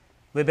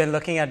We've been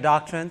looking at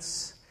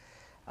doctrines,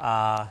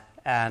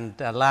 and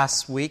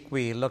last week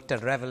we looked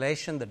at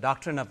Revelation, the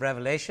doctrine of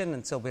Revelation,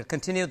 and so we'll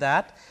continue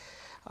that.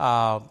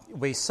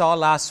 We saw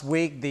last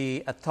week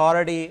the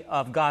authority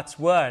of God's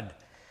Word.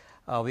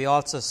 We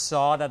also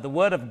saw that the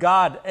Word of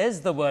God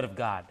is the Word of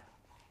God.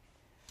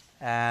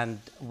 And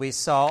we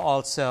saw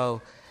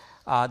also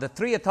the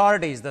three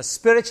authorities, the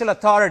spiritual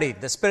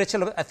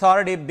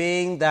authority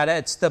being that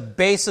it's the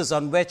basis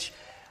on which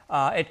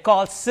it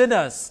calls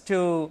sinners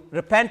to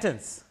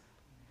repentance.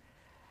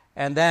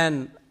 And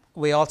then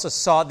we also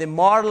saw the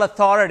moral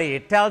authority.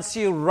 It tells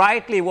you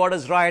rightly what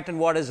is right and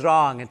what is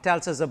wrong. It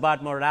tells us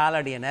about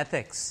morality and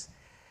ethics.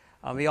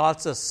 We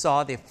also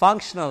saw the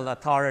functional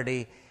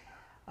authority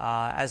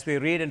as we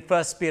read in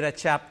 1 Peter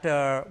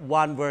chapter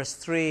 1, verse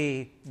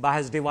 3, by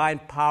His divine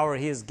power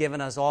He has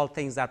given us all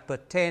things that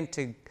pertain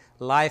to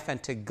life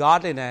and to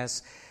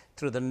godliness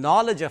through the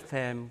knowledge of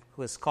Him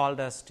who has called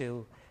us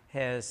to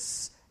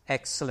His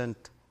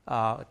excellent,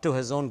 to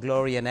His own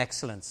glory and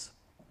excellence.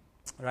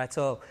 Right,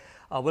 so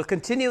we'll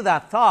continue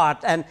that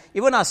thought, and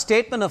even our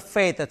statement of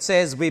faith that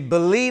says we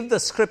believe the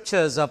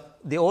scriptures of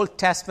the Old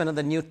Testament and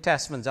the New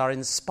Testament are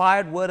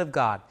inspired Word of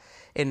God,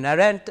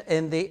 inherent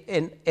in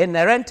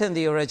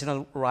the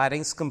original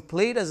writings,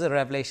 complete as a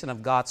revelation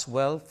of God's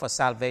will for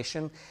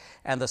salvation,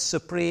 and the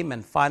supreme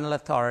and final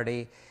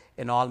authority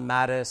in all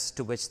matters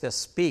to which they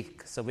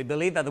speak. So we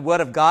believe that the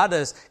Word of God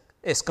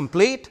is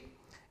complete,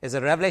 is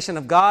a revelation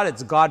of God,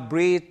 it's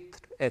God-breathed,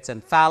 it's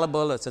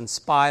infallible, it's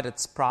inspired,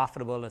 it's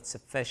profitable, it's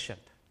sufficient.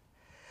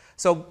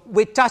 So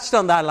we touched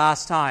on that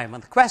last time.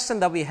 And the question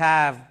that we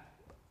have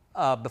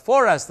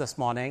before us this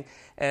morning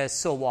is,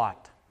 so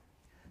what?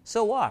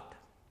 So what?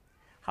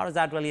 How does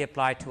that really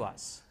apply to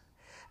us?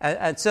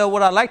 And so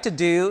what I'd like to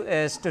do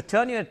is to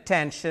turn your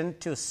attention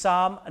to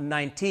Psalm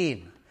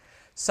 19.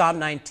 Psalm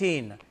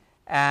 19.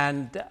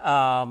 And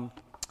I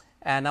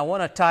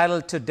want to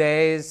title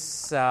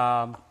today's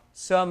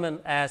sermon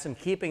as in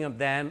keeping of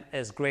them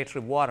is great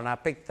reward, and I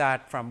picked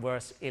that from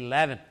verse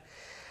 11.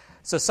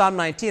 So Psalm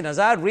 19, as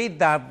I read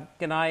that,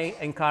 can I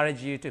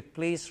encourage you to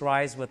please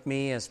rise with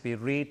me as we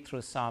read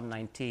through Psalm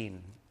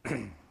 19.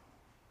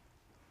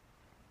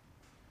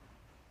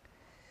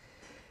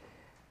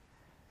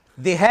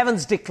 The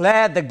heavens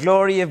declare the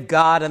glory of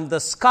God, and the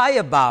sky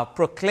above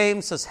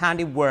proclaims His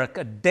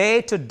handiwork.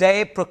 Day to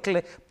day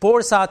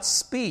pours out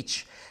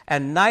speech,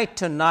 and night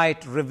to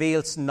night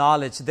reveals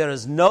knowledge. There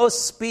is no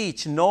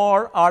speech,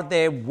 nor are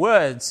there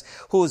words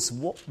whose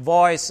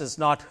voice is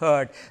not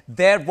heard.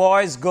 Their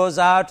voice goes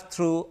out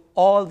through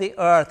all the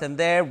earth, and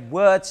their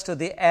words to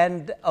the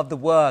end of the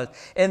world.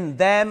 In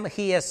them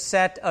He has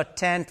set a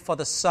tent for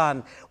the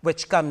sun,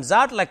 which comes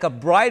out like a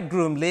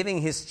bridegroom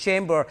leaving his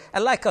chamber,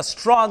 and like a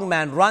strong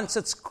man runs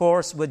its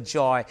course with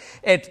joy.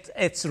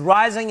 Its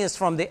rising is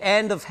from the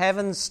end of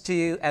heavens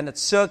and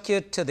its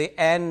circuit to the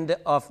end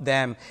of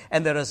them,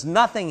 and there is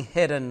nothing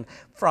hidden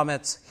from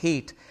its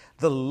heat.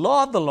 The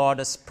law of the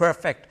Lord is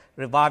perfect,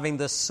 reviving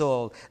the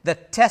soul. The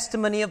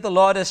testimony of the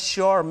Lord is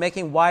sure,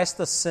 making wise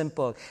the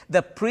simple.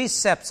 The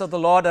precepts of the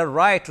Lord are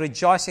right,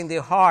 rejoicing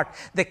the heart.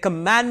 The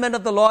commandment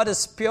of the Lord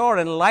is pure,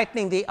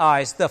 enlightening the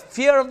eyes. The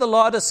fear of the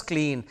Lord is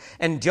clean,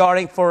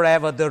 enduring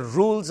forever. The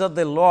rules of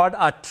the Lord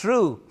are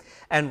true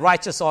and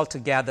righteous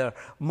altogether.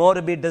 More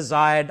to be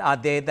desired are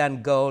they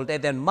than gold,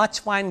 than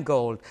much fine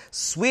gold,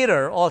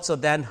 sweeter also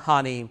than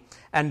honey,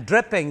 and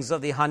drippings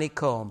of the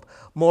honeycomb.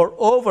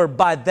 Moreover,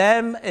 by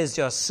them is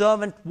your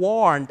servant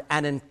warned,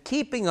 and in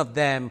keeping of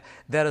them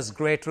there is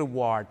great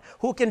reward.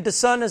 Who can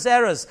discern his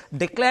errors?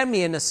 Declare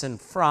me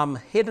innocent from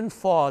hidden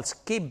faults.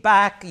 Keep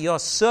back your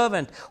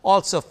servant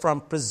also from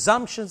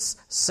presumptuous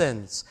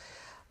sins.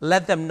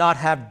 Let them not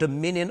have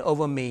dominion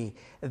over me.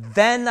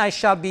 Then I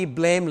shall be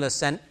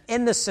blameless and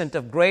innocent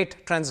of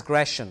great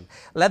transgression.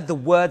 Let the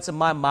words of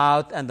my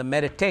mouth and the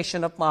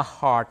meditation of my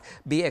heart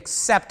be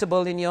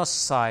acceptable in your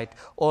sight,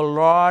 O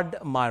Lord,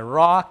 my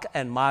rock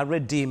and my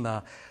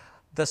redeemer.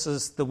 This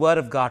is the word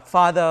of God.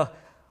 Father,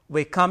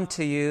 we come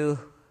to you,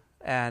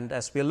 and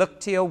as we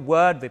look to your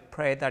word, we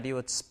pray that you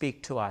would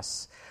speak to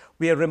us.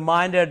 We are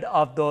reminded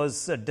of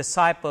those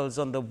disciples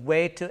on the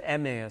way to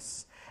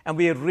Emmaus. And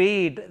we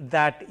read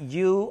that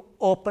you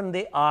open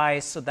the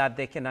eyes so that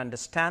they can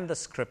understand the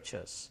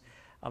scriptures.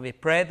 And we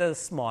pray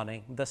this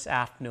morning, this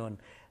afternoon,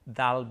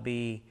 that'll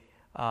be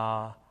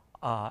an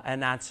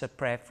answered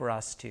prayer for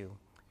us too.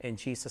 In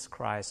Jesus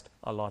Christ,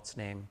 our Lord's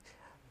name.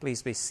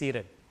 Please be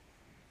seated.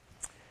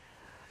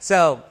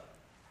 So,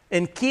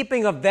 in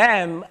keeping of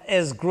them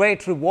is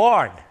great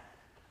reward.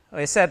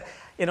 We said,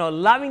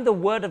 loving the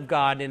Word of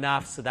God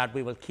enough so that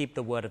we will keep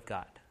the Word of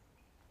God.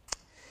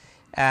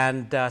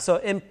 And so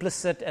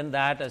implicit in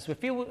that is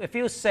if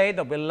you say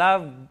that we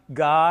love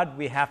God,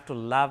 we have to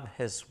love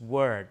His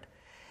Word.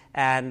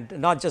 And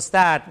not just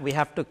that, we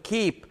have to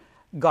keep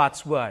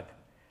God's Word.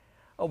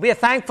 We are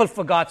thankful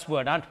for God's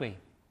Word, aren't we?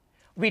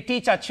 We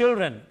teach our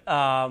children,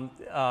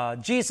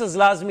 Jesus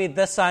loves me,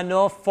 this I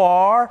know,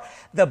 for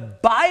the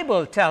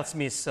Bible tells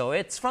me so.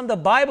 It's from the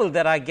Bible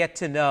that I get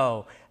to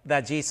know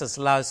that Jesus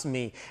loves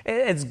me.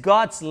 It's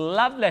God's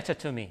love letter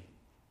to me.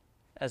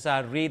 as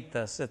I read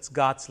this. It's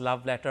God's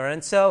love letter.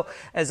 And so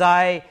as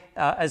I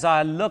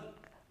look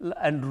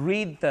and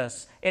read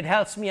this, it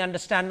helps me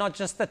understand not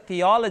just the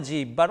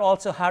theology, but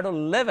also how to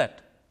live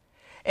it.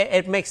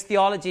 It makes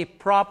theology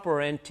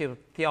proper into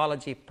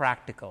theology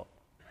practical.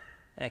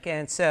 Okay,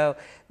 and so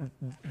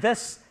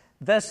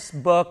this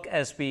book,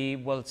 as we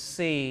will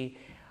see,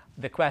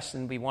 the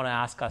question we want to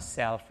ask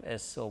ourselves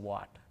is, so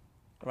what?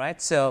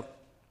 Right? So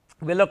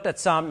we looked at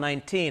Psalm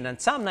 19, and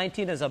Psalm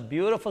 19 is a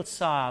beautiful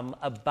psalm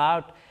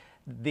about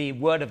the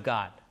Word of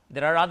God.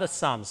 There are other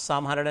psalms.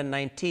 Psalm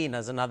 119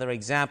 as another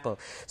example.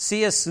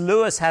 C.S.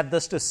 Lewis had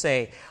this to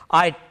say,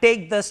 I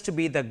take this to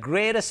be the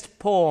greatest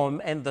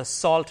poem in the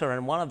Psalter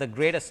and one of the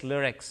greatest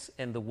lyrics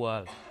in the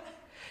world.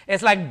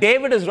 It's like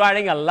David is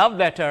writing a love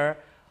letter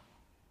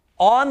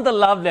on the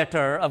love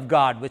letter of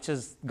God, which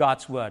is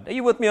God's Word. Are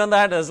you with me on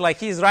that? It's like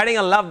he's writing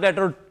a love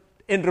letter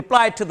in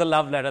reply to the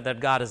love letter that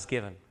God has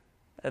given.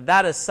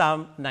 That is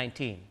Psalm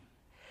 19.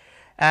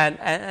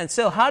 And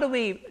so how do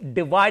we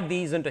divide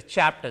these into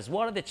chapters?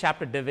 What are the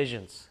chapter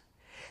divisions?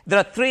 There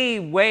are three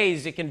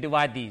ways you can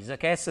divide these.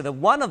 Okay, so the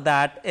one of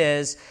that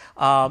is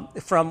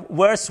from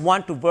verse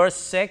 1 to verse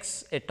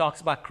 6, it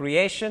talks about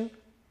creation.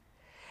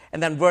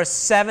 And then verse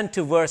 7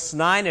 to verse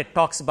 9, it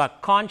talks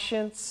about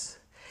conscience.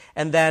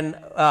 And then,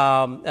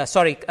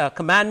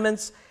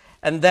 commandments.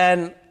 And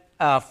then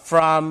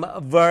from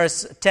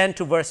verse 10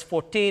 to verse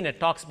 14, it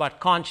talks about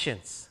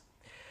conscience.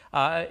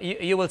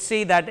 You will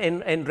see that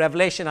in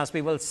Revelation, as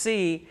we will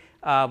see,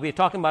 we're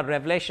talking about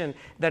Revelation,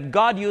 that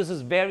God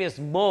uses various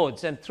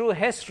modes. And through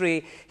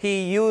history,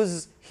 He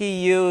used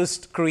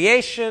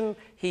creation,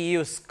 He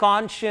used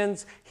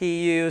conscience,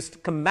 He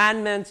used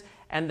commandments,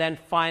 and then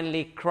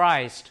finally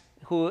Christ,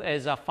 who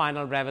is our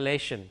final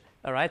revelation.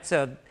 All right,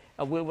 so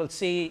we will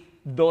see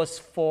those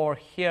four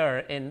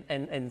here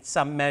in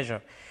some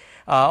measure.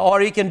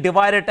 Or you can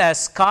divide it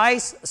as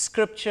skies,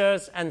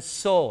 scriptures, and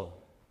soul.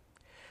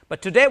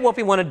 But today what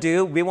we want to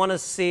do, we want to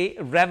see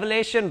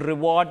revelation,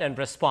 reward, and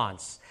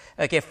response.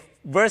 Okay,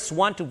 verse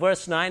 1 to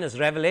verse 9 is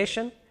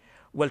revelation.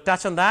 We'll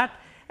touch on that.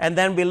 And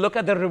then we'll look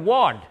at the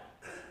reward.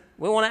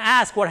 We want to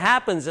ask what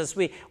happens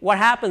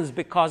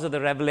because of the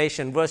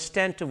revelation. Verse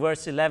 10 to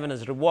verse 11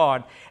 is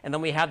reward. And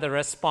then we have the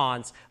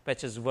response,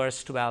 which is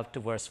verse 12 to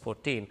verse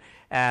 14.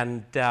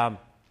 And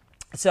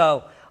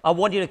so I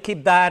want you to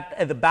keep that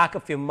at the back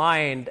of your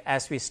mind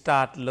as we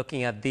start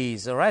looking at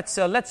these. All right,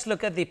 so let's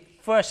look at the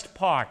first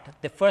part,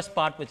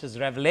 which is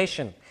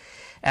revelation.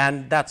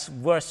 And that's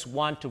verse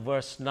 1 to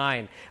verse 9.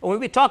 And when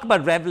we talk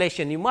about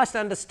revelation, you must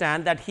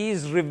understand that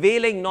He's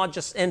revealing not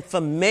just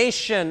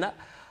information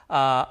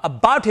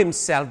about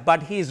Himself,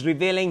 but He's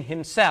revealing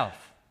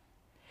Himself.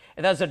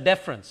 And there's a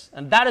difference.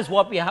 And that is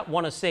what we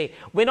want to say.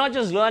 We're not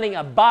just learning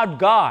about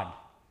God,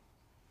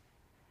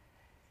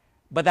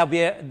 but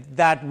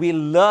that we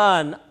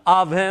learn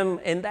of Him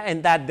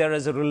and that there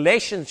is a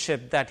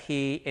relationship that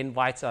He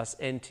invites us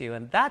into.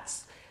 And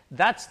that's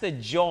the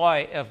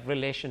joy of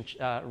revelation.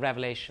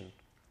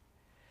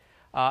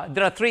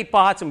 There are three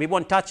parts, and we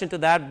won't touch into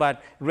that,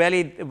 but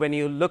really when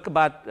you when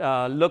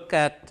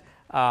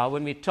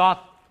we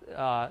talk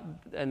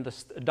in the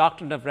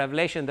doctrine of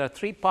revelation, there are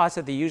three parts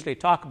that they usually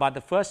talk about. The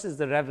first is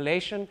the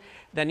revelation,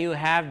 then you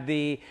have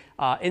the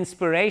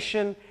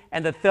inspiration,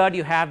 and the third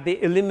you have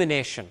the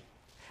illumination.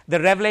 The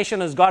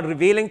revelation is God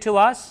revealing to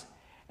us,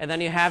 and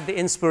then you have the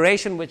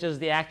inspiration, which is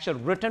the actual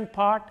written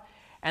part,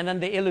 and then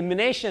the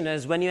illumination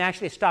is when you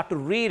actually start to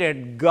read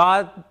it,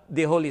 God,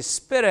 the Holy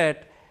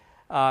Spirit,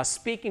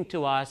 speaking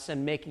to us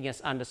and making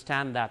us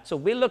understand that. So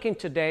we're looking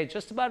today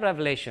just about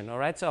revelation, all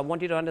right? So I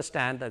want you to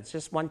understand that's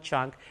just one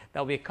chunk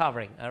that we're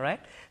covering, all right?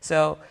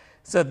 So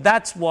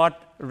that's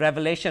what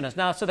revelation is.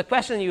 Now, so the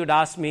question you would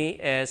ask me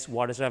is,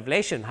 what is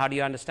revelation? How do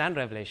you understand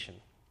revelation?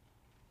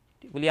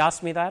 Will you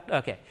ask me that?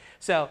 Okay.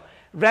 So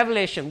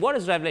revelation, what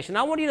is revelation?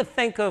 I want you to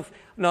think of,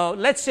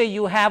 let's say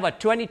you have a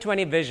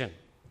 20/20 vision.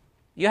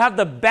 You have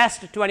the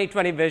best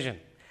 20/20 vision.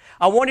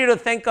 I want you to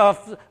think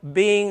of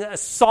being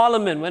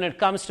Solomon when it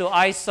comes to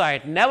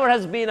eyesight. Never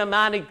has been a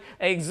man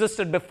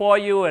existed before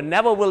you and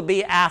never will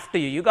be after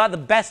you. You got the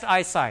best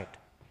eyesight.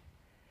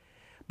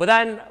 But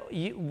then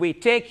we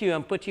take you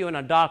and put you in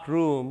a dark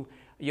room.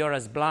 You're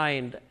as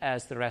blind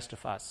as the rest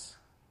of us.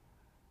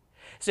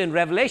 So in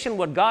Revelation,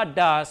 what God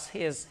does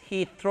is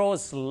He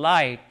throws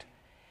light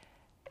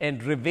in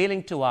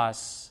revealing to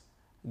us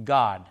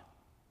God.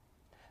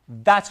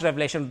 That's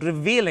revelation.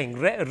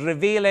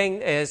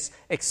 Revealing is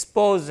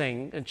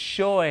exposing and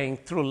showing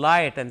through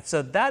light. And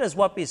so that is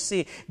what we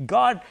see.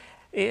 God,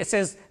 it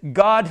says,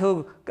 God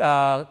who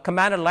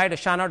commanded light to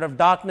shine out of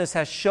darkness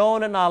has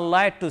shone in our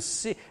light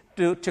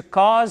to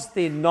cause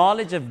the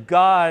knowledge of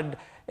God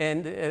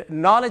and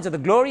knowledge of the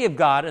glory of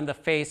God in the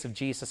face of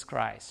Jesus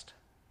Christ.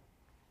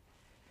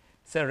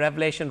 So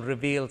Revelation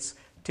reveals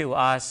to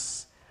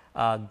us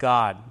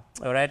God.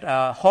 All right.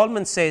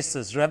 Holman says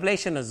this: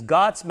 Revelation is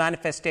God's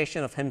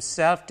manifestation of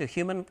Himself to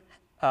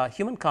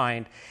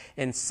humankind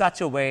in such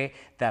a way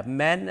that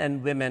men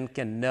and women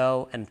can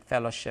know and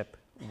fellowship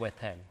with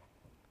Him.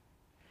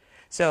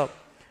 So,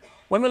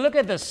 when we look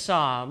at this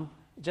psalm,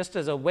 just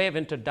as a way of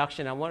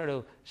introduction, I wanted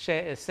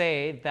to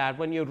say that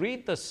when you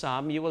read the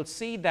psalm, you will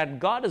see that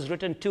God has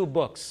written two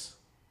books.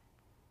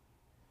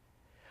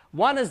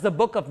 One is the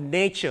book of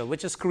nature,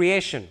 which is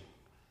creation.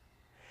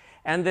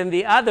 And then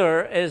the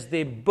other is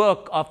the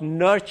book of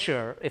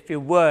nurture, if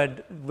you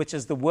would, which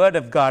is the Word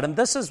of God. And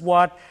this is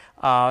what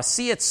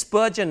C.H.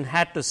 Spurgeon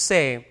had to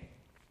say.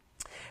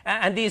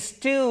 And these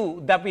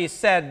two that we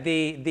said,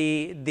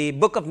 the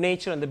book of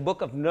nature and the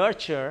book of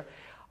nurture,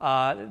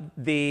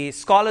 the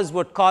scholars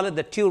would call it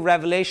the two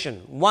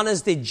revelation. One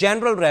is the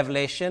general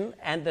revelation,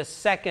 and the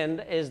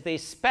second is the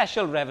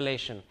special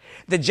revelation.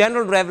 The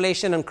general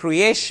revelation and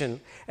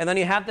creation, and then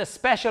you have the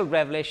special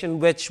revelation,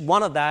 which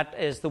one of that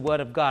is the Word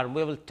of God.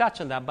 We will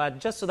touch on that, but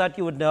just so that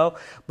you would know.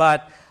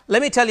 But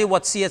let me tell you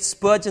what C.H.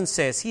 Spurgeon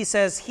says. He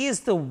says, he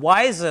is the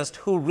wisest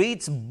who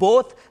reads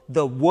both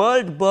the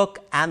World Book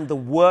and the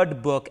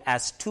Word Book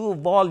as two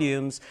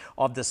volumes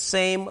of the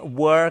same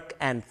work,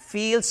 and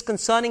feels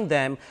concerning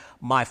them,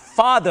 my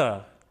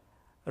Father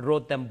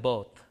wrote them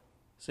both.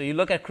 So you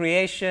look at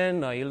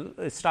creation, or you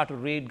start to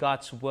read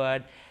God's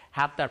Word,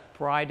 have that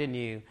pride in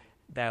you.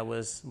 That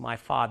was my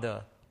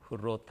Father who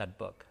wrote that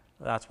book.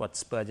 That's what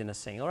Spurgeon is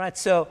saying. All right,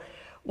 so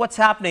what's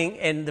happening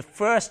in the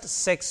first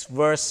 6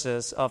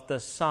 verses of the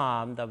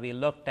psalm that we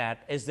looked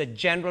at is the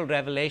general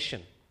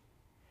revelation.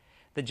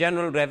 The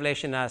general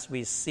revelation as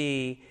we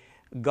see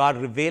God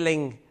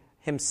revealing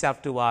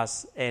himself to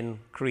us in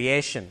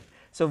creation.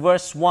 So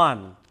verse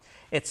 1,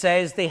 it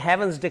says, the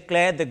heavens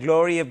declare the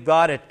glory of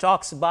God. It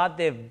talks about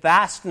the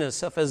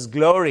vastness of his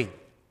glory.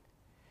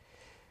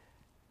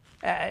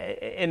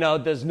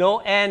 There's no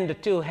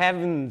end to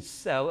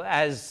heavens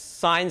as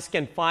science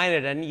can find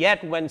it. And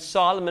yet when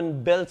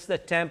Solomon builds the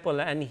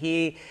temple and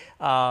he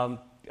consecrates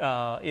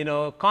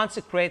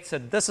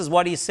it, this is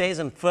what he says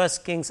in 1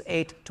 Kings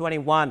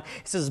 8:21.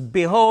 He says,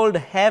 behold,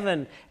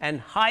 heaven and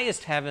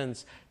highest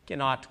heavens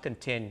cannot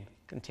contain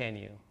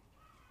you.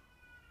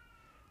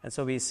 And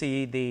so we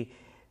see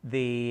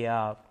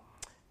the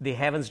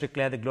heavens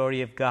declare the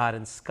glory of God,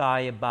 and sky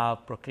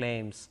above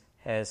proclaims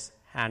his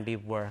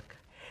handiwork.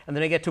 And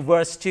then I get to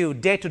verse 2.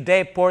 Day to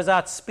day pours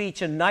out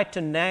speech, and night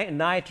to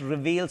night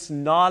reveals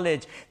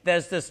knowledge.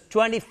 There's this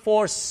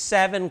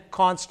 24/7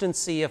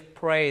 constancy of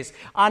praise,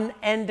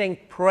 unending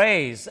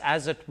praise,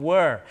 as it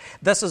were.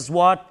 This is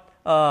what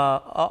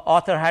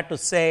author had to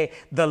say.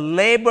 The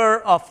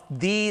labor of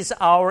these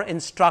our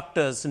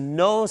instructors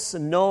knows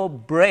no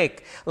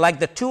break,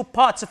 like the two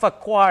parts of a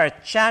choir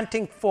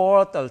chanting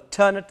forth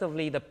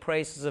alternatively the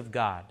praises of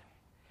God.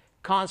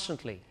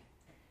 Constantly.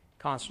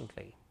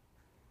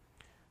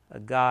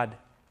 God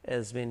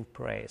is being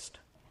praised.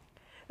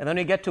 And then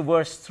you get to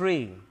verse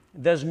 3.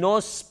 There's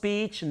no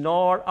speech,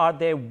 nor are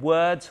there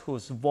words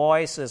whose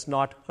voice is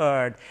not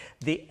heard.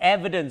 The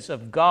evidence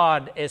of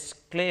God is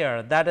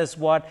clear. That is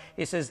what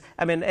he says.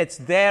 It's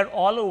there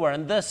all over.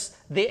 And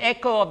the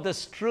echo of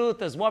this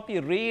truth is what we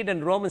read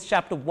in Romans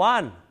chapter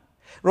 1.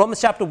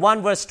 Romans chapter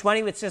 1 verse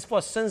 20, which says,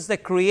 for since the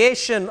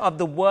creation of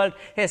the world,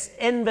 his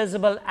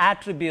invisible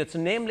attributes,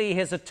 namely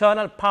his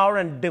eternal power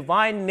and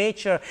divine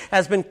nature,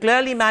 has been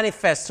clearly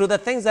manifest through the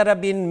things that have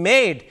been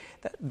made,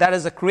 that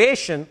is the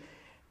creation,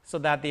 so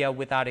that they are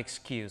without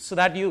excuse. So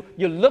that you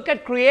look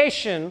at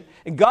creation,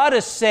 God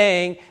is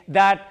saying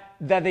that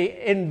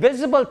the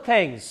invisible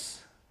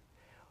things,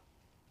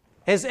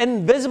 his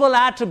invisible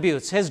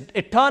attributes, his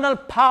eternal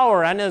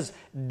power and his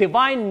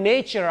divine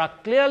nature are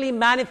clearly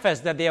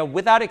manifest, that they are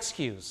without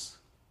excuse.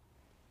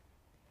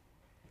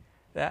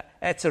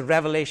 That's a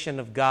revelation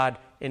of God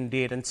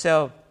indeed. And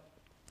so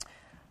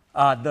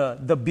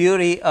the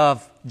beauty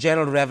of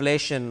general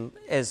revelation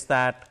is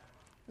that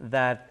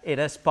it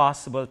is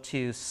possible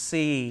to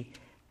see,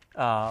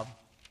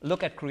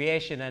 look at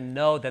creation and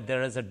know that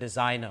there is a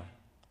designer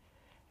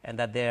and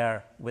that they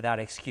are without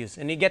excuse.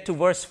 And you get to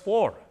verse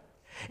 4.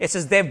 It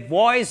says, their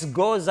voice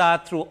goes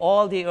out through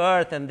all the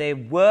earth, and their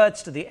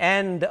words to the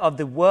end of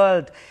the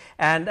world.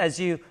 And as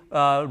you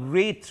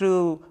read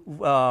through,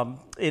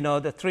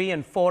 the 3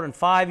 and 4 and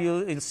 5,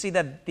 you'll see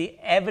that the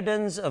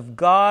evidence of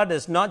God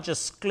is not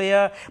just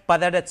clear, but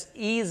that it's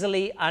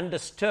easily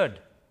understood.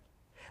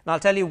 And I'll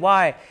tell you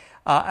why.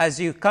 As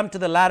you come to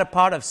the latter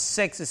part of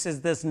 6, it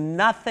says, there's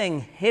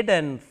nothing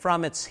hidden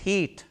from its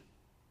heat.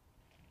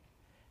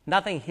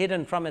 Nothing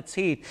hidden from its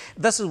heat.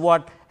 This is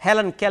what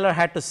Helen Keller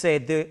had to say.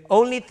 The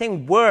only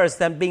thing worse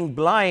than being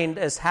blind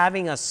is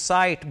having a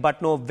sight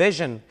but no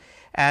vision.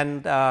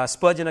 And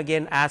Spurgeon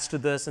again adds to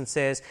this and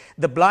says,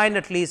 the blind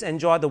at least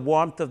enjoy the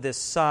warmth of the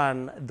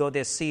sun, though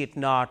they see it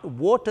not.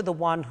 Woe to the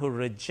one who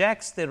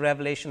rejects the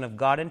revelation of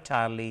God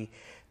entirely,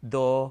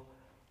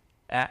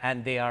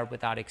 and they are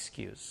without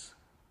excuse.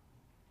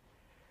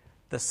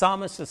 The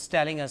psalmist is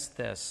telling us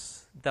this.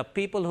 The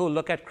people who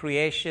look at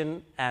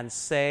creation and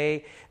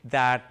say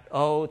that,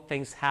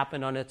 things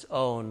happen on its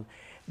own,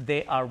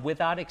 they are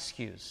without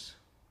excuse.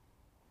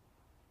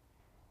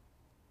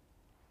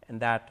 And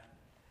that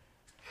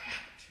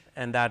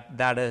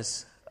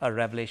is a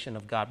revelation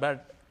of God.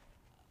 But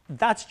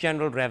that's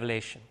general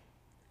revelation.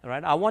 All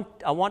right? I want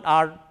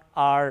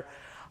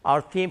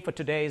our theme for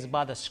today is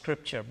about the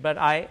Scripture. But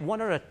I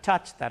wanted to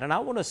touch that, and I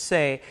want to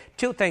say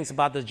two things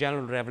about the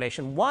general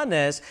revelation. One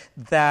is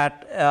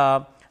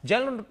that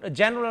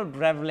general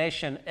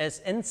revelation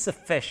is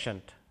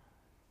insufficient.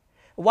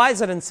 Why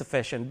is it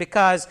insufficient?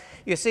 Because,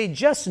 you see,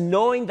 just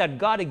knowing that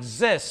God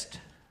exists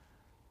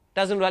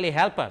doesn't really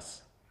help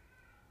us.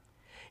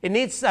 We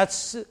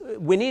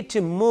need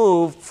to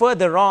move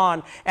further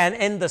on, and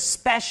in the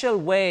special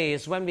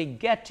ways when we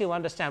get to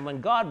understand,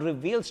 when God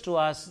reveals to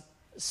us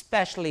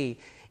especially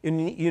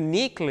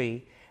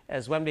uniquely,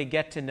 is when we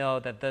get to know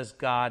that this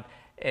God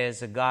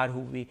is a God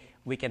who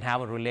we can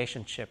have a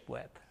relationship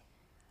with.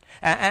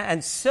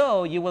 And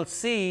so you will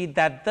see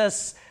that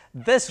this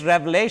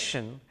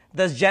revelation,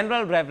 this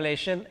general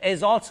revelation,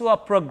 is also a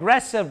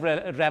progressive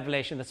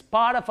revelation. It's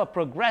part of a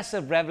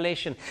progressive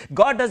revelation.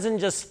 God doesn't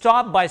just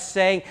stop by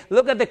saying,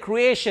 look at the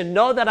creation,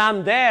 know that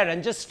I'm there,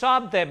 and just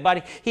stop there.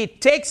 But He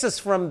takes us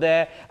from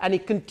there, and He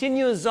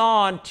continues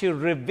on to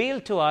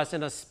reveal to us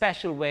in a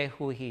special way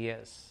who He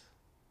is.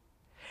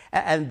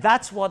 And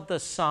that's what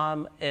the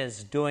psalm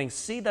is doing.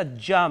 See the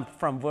jump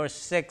from verse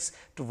 6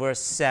 to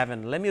verse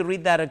 7. Let me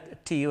read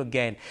that to you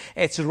again.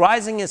 Its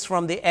rising is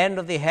from the end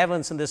of the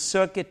heavens, and the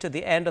circuit to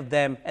the end of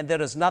them, and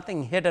there is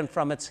nothing hidden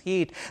from its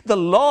heat. The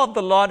law of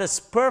the Lord is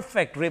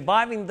perfect,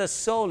 reviving the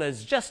soul.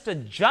 Is just a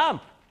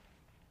jump.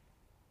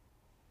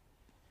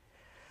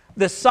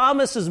 The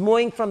psalmist is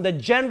moving from the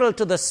general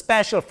to the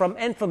special, from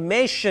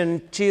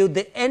information to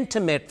the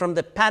intimate, from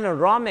the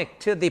panoramic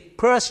to the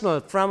personal,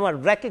 from a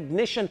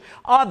recognition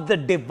of the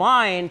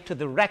divine to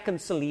the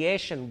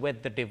reconciliation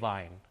with the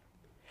divine.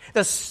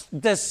 There's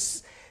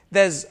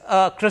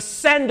a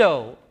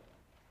crescendo,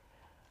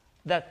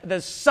 that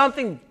there's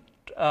something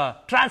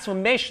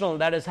transformational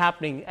that is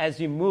happening as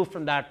you move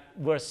from that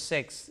verse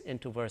 6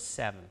 into verse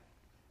 7.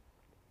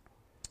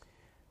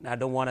 Now, I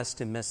don't want us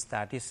to miss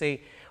that. You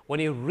see, when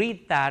you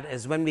read that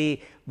is when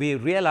we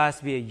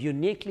realize we are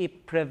uniquely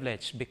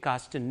privileged,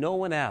 because to no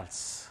one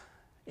else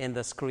in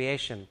this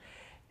creation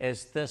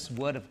is this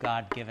Word of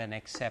God given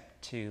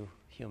except to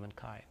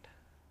humankind.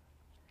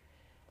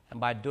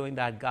 And by doing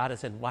that, God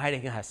is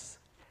inviting us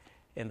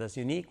in this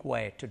unique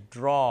way to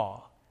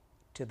draw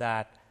to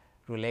that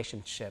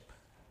relationship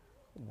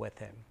with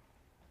Him,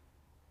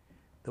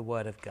 the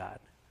Word of God.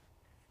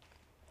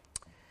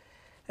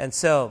 And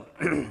so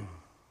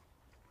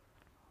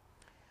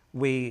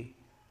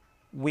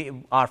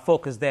our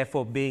focus,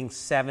 therefore, being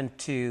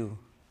 7:2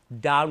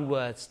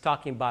 downwards,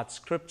 talking about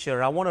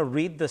Scripture. I want to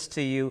read this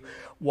to you,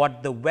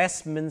 what the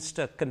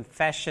Westminster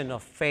Confession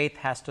of Faith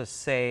has to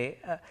say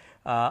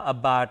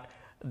about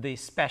the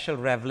special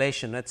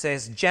revelation. It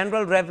says,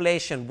 general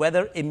revelation,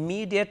 whether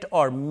immediate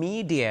or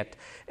mediate,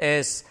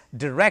 is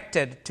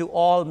directed to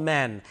all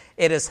men.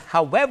 It is,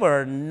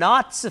 however,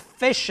 not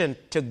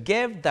sufficient to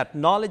give that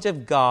knowledge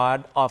of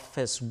God, of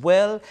His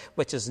will,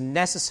 which is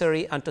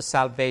necessary unto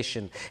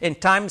salvation. In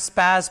times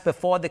past,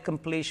 before the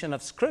completion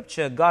of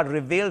Scripture, God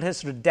revealed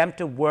His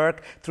redemptive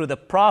work through the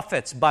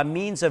prophets by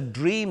means of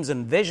dreams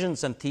and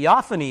visions and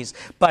theophanies.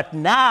 But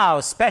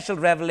now, special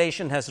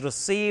revelation has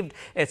received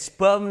its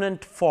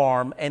permanent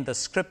form in the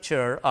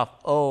Scripture of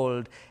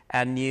Old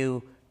and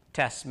New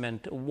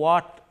Testament.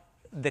 What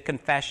the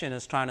confession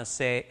is trying to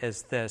say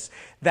is this,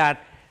 that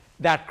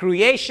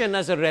creation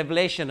as a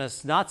revelation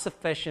is not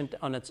sufficient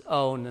on its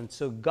own. And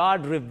so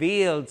God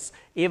reveals,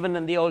 even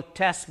in the Old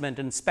Testament,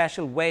 in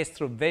special ways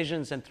through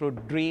visions and through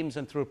dreams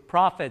and through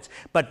prophets.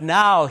 But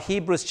now,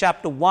 Hebrews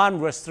chapter 1,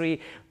 verse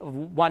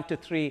 1 to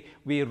 3,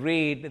 we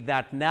read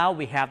that now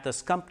we have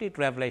this complete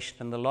revelation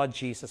in the Lord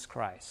Jesus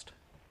Christ.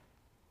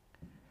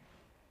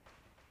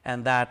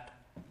 And that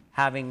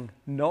having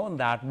known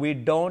that, we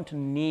don't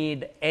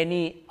need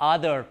any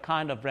other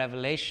kind of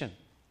revelation.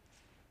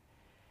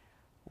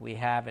 We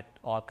have it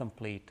all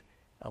complete,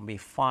 and we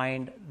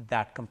find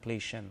that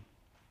completion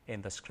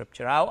in the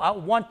Scripture.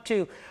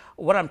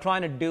 What I'm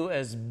trying to do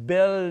is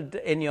build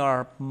in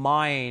your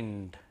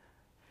mind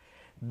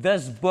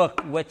this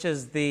book, which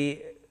is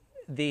the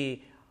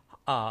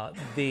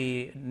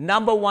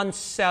number one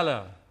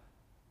seller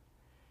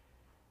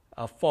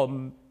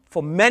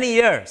for many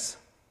years,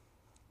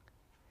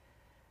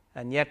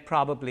 and yet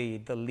probably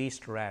the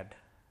least read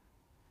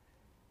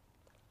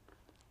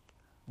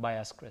by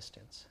us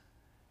Christians.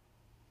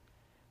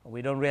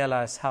 We don't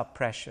realize how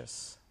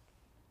precious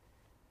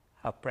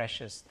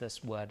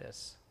this word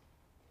is,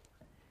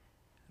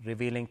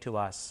 revealing to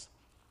us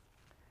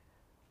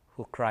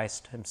who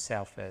Christ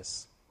Himself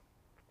is.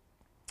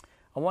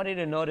 I want you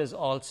to notice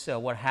also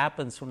what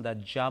happens from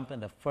that jump in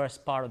the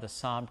first part of the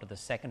psalm to the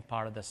second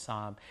part of the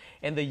psalm,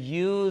 in the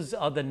use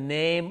of the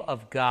name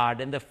of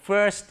God. In the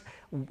first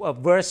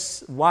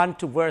verse 1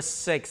 to verse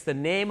 6, the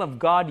name of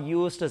God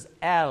used as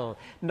El,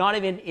 not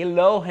even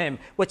Elohim,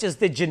 which is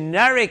the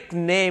generic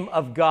name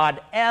of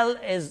God. El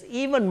is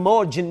even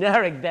more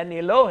generic than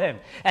Elohim.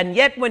 And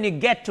yet when you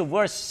get to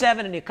verse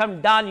 7 and you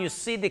come down, you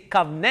see the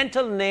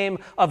covenantal name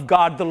of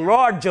God, the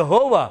Lord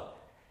Jehovah.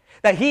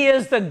 That He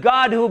is the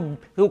God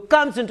who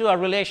comes into a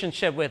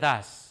relationship with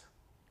us,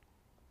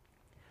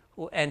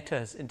 who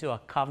enters into a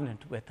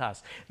covenant with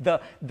us.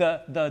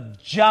 The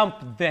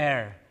jump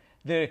there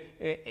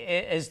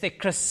is the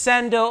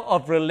crescendo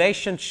of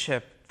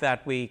relationship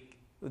that we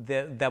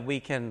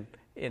can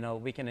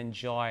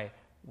enjoy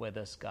with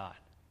this God,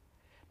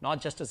 not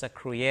just as a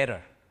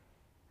creator,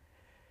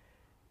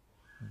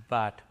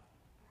 but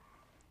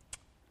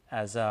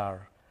as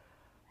our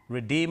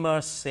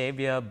Redeemer,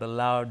 Savior,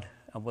 beloved,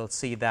 and we'll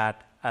see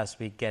that as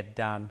we get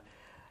down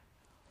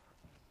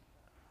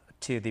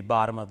to the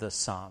bottom of the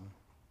psalm.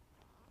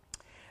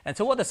 And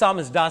so what the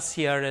psalmist does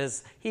here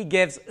is he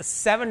gives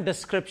 7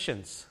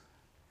 descriptions.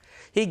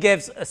 He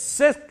gives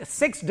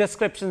six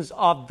descriptions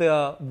of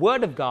the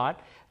Word of God.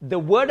 The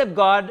Word of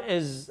God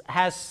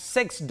has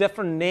 6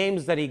 different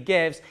names that he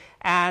gives,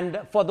 and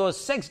for those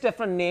 6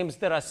 different names,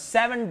 there are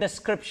 7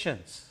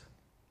 descriptions.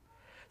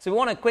 So we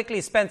want to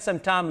quickly spend some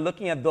time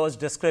looking at those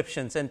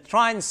descriptions and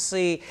try and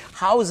see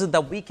how is it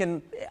that we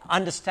can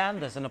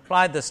understand this and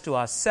apply this to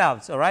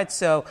ourselves. All right,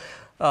 so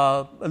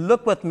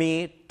look with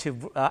me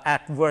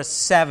at verse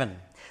 7.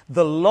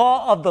 The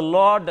law of the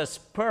Lord is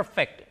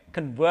perfect,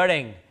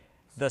 converting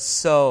the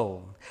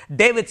soul.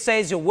 David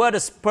says, your word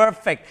is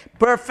perfect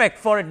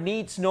for it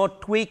needs no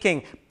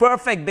tweaking,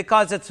 perfect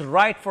because it's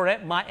right for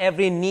it, my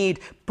every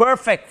need,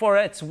 perfect for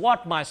it's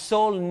what my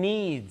soul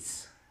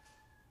needs,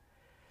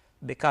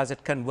 because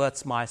it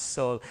converts my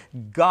soul.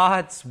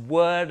 God's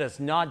word is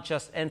not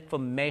just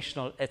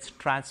informational, it's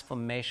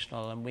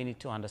transformational, and we need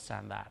to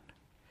understand that.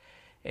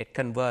 It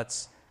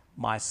converts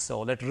my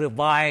soul. It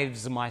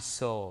revives my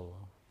soul,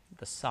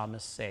 the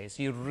psalmist says.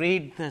 You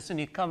read this and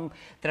you come,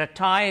 there are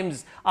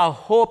times, I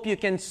hope you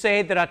can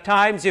say there are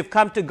times you've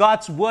come to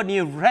God's word and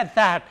you've read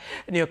that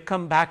and you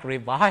come back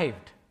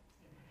revived.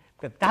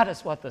 But that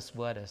is what this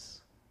word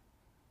is.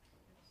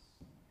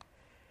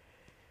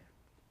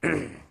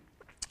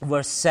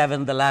 Verse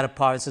 7, the latter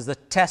part says, the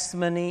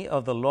testimony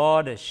of the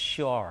Lord is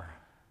sure.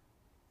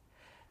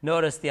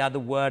 Notice the other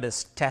word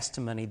is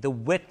testimony. The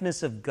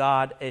witness of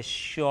God is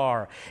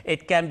sure.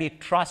 It can be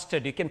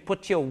trusted. You can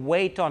put your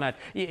weight on it.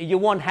 You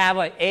won't have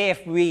an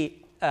AFV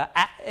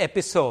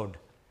episode.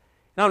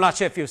 Now, I'm not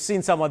sure if you've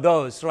seen some of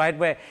those, right,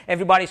 where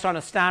everybody's trying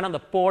to stand on the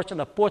porch and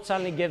the porch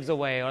suddenly gives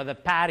away, or the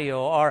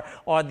patio,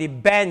 or the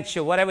bench,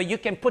 or whatever. You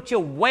can put your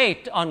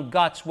weight on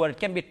God's word. It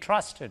can be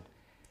trusted.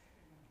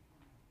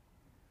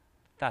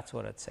 That's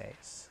what it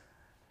says.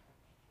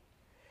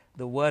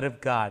 The word of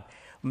God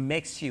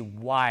makes you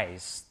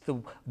wise.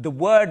 The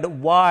word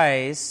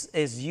wise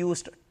is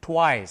used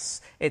twice.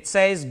 It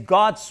says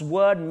God's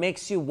word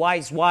makes you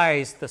wise,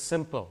 the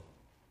simple.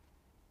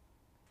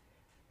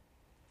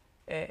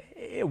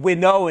 We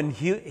know in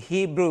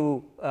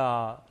Hebrew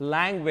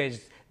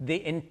language,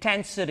 the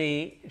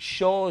intensity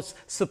shows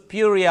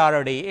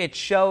superiority. It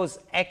shows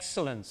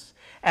excellence.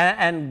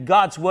 And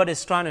God's word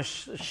is trying to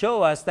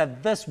show us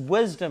that this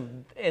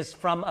wisdom is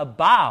from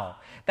above,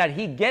 that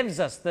he gives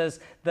us this,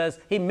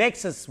 he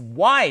makes us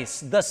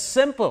wise, the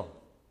simple.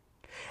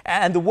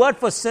 And the word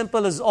for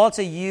simple is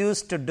also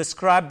used to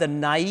describe the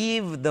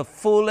naive, the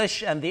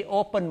foolish, and the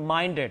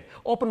open-minded.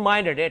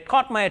 Open-minded, it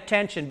caught my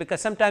attention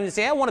because sometimes you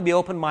say, I want to be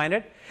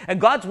open-minded.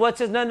 And God's word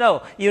says,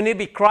 no, you need to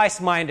be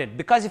Christ-minded.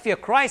 Because if you're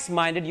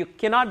Christ-minded, you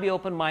cannot be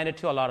open-minded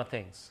to a lot of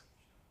things.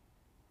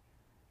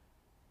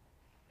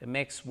 It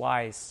makes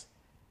wise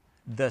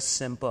the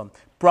simple.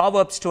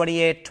 Proverbs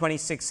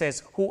 28:26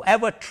 says,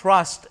 whoever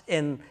trusts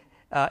in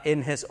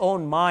his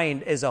own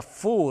mind is a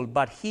fool,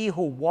 but he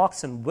who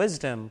walks in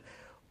wisdom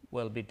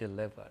will be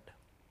delivered.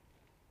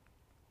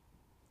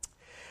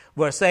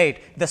 Verse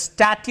 8, the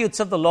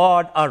statutes of the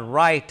Lord are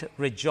right,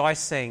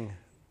 rejoicing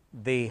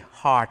the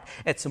heart.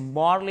 It's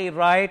morally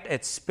right,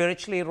 it's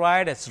spiritually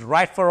right, it's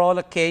right for all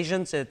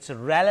occasions, it's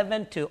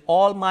relevant to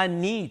all my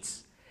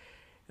needs.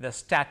 The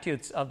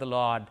statutes of the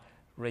Lord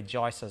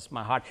rejoices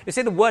my heart. You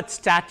see, the word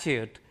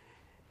statute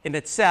in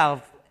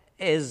itself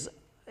gives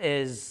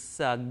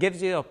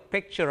you a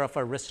picture of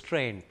a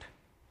restraint,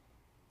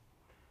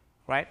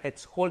 right?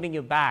 It's holding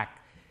you back.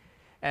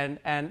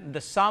 And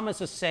the psalmist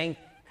is saying,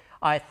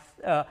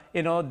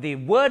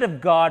 the word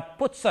of God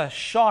puts a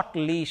short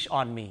leash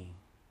on me.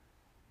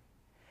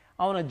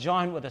 I want to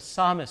join with the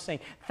psalmist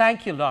saying,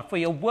 thank you, Lord, for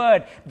your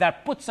word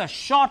that puts a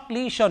short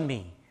leash on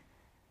me,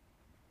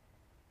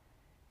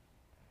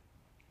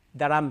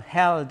 that I'm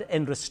held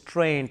in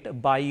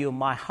restraint by you.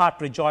 My heart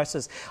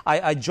rejoices.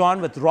 I join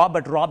with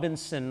Robert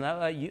Robinson.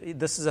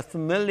 This is a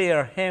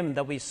familiar hymn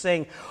that we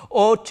sing.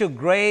 Oh, to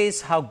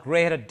grace, how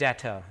great a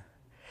debtor.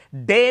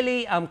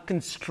 Daily I'm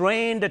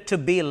constrained to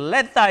be.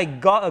 Let thy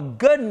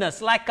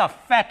goodness, like a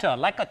fetter,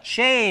 like a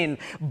chain,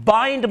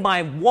 bind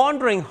my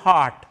wandering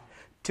heart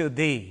to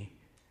thee.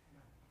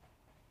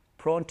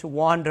 Prone to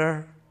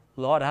wander,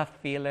 Lord, I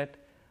feel it.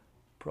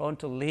 Prone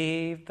to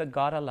leave the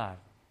God I love.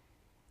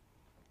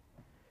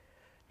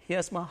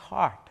 Here's my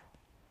heart.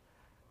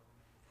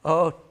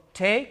 Oh,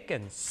 take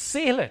and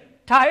seal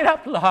it. Tie it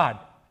up, Lord.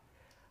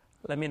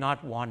 Let me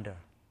not wander.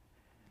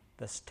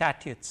 The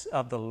statutes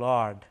of the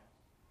Lord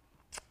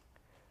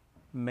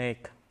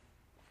make,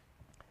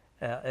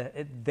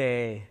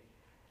 they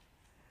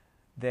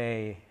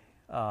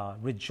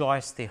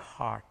rejoice the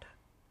heart.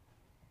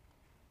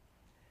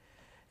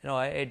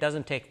 It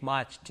doesn't take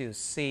much to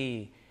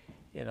see,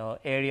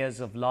 areas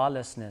of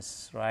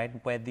lawlessness, right?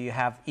 Whether you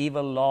have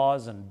evil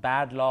laws and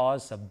bad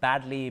laws or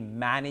badly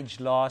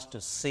managed laws, to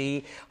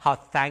see how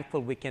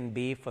thankful we can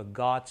be for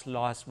God's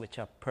laws, which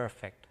are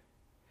perfect.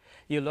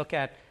 You look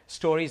at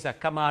stories that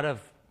come out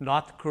of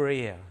North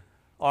Korea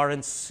or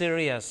in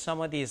Syria, some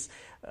of these,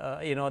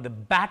 the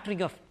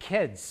battering of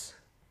kids.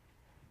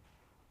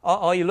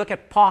 Or you look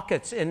at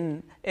pockets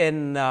in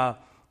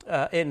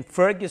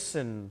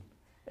Ferguson,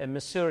 in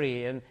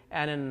Missouri,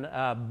 and in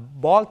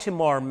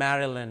Baltimore,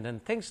 Maryland,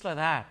 and things like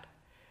that,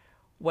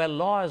 where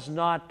law is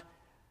not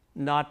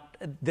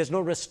there's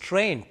no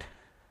restraint,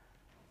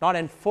 not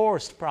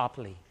enforced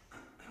properly.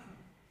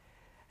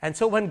 And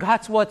so when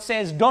God's word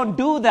says, don't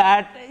do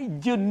that,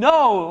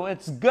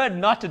 it's good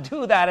not to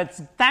do that.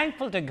 It's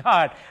thankful to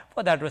God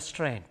for that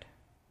restraint.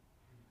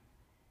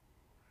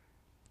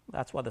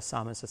 That's what the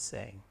psalmist is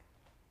saying.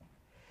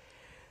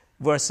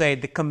 Verse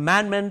 8, the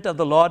commandment of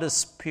the Lord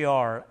is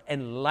pure,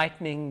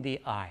 enlightening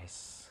the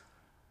eyes.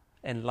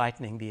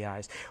 Enlightening the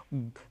eyes.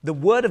 The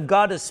word of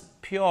God is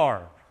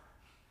pure.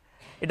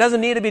 It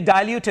doesn't need to be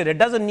diluted. It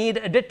doesn't need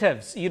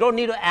additives. You don't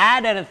need to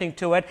add anything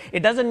to it.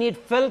 It doesn't need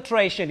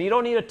filtration. You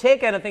don't need to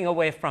take anything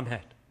away from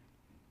it.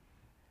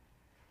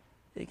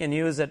 You can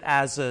use it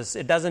as is.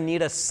 It doesn't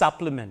need a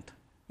supplement.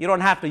 You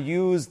don't have to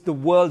use the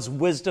world's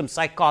wisdom,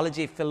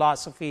 psychology,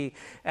 philosophy,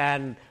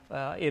 and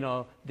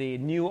the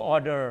New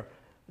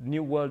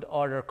World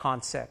Order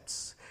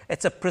concepts.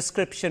 It's a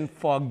prescription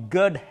for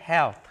good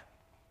health,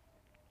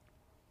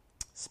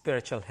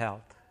 spiritual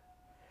health.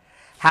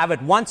 Have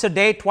it once a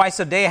day, twice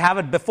a day. Have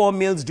it before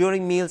meals,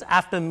 during meals,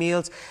 after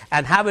meals,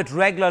 and have it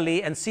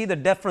regularly and see the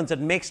difference it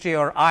makes to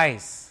your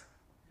eyes,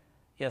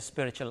 your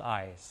spiritual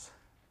eyes.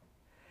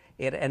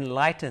 It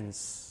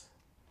enlightens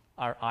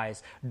our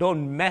eyes.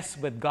 Don't mess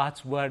with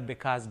God's word,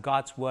 because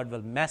God's word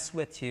will mess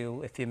with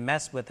you if you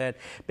mess with it.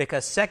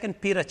 Because 2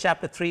 Peter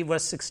chapter 3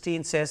 verse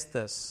 16 says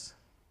this: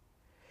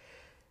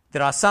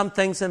 there are some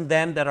things in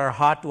them that are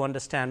hard to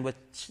understand,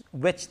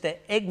 which the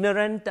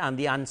ignorant and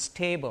the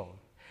unstable.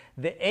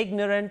 The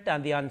ignorant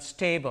and the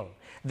unstable.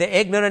 The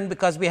ignorant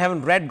because we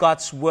haven't read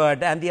God's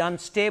word, and the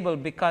unstable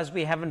because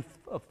we haven't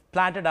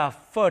planted our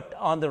foot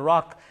on the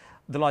rock,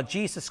 the Lord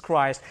Jesus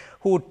Christ,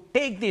 who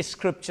take these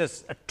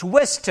scriptures,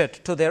 twist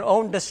it to their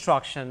own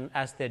destruction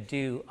as they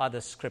do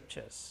other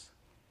scriptures.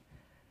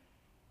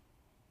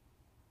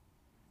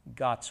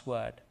 God's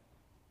word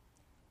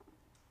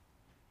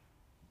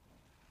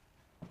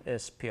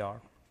is pure.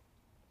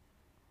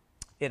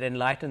 It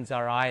enlightens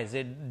our eyes.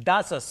 It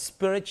does a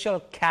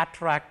spiritual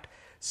cataract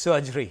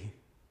surgery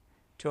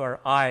to our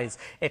eyes.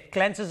 It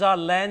cleanses our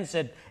lens.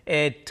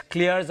 It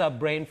clears our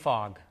brain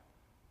fog.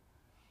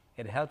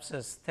 It helps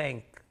us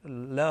think,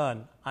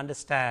 learn,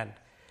 understand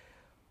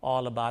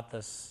all about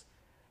this,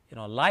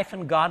 life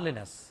and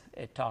godliness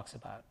it talks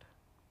about.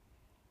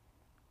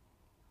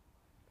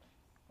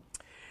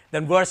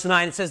 Then verse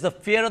 9, it says, the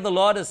fear of the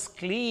Lord is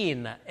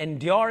clean,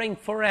 enduring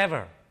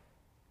forever.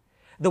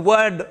 The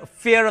word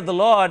fear of the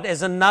Lord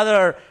is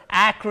another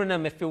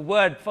acronym, if you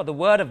would, for the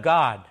word of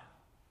God.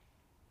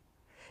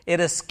 It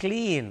is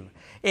clean.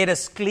 It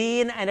is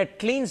clean, and it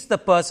cleans the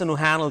person who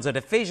handles it.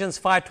 Ephesians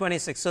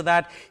 5:26, so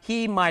that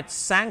he might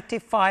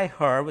sanctify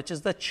her, which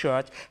is the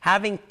church,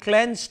 having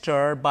cleansed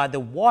her by the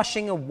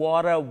washing of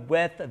water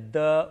with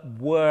the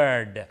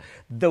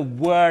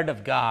word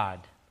of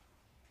God,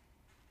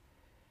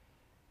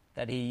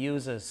 that he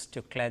uses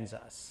to cleanse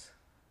us.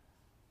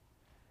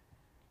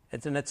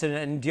 It's an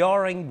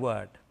enduring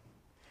word.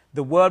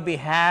 The word we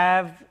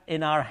have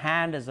in our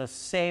hand is the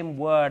same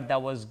word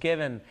that was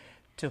given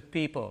to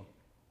people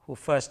who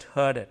first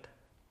heard it.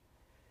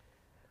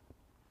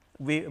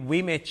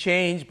 We may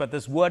change, but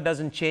this word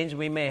doesn't change.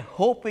 We may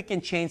hope we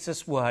can change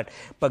this word,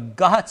 but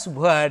God's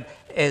word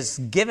is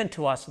given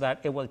to us so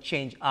that it will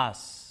change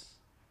us.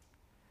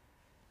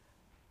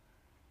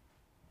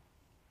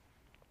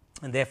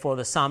 And therefore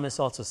the psalmist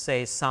also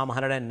says, Psalm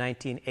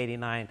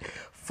 119:89,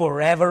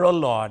 forever, O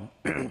Lord,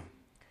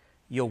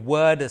 your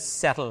word is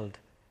settled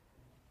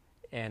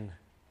in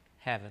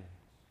heaven.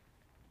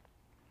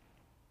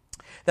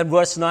 Then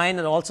verse 9,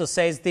 it also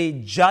says, the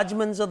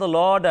judgments of the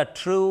Lord are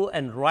true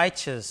and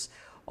righteous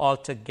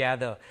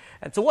altogether.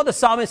 And so what the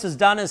psalmist has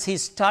done is he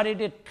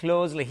studied it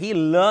closely. He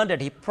learned it.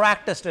 He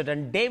practiced it.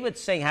 And David's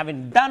saying,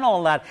 having done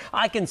all that,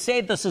 I can say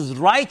this is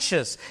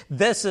righteous,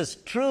 this is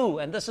true,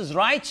 and this is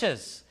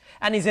righteous.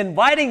 And he's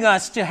inviting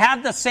us to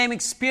have the same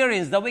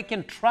experience, that we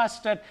can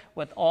trust it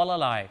with all our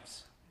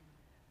lives,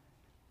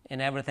 in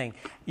everything.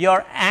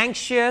 You're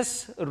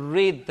anxious,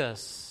 read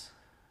this.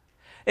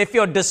 If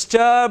you're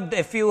disturbed,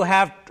 if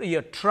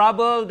you're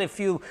troubled, if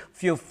you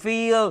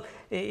feel,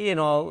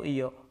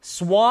 you're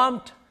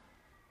swamped,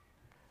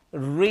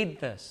 read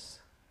this.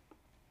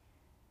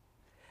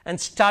 And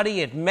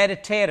study it,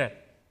 meditate it,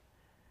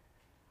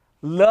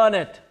 learn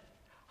it,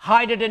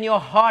 hide it in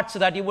your heart so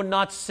that you would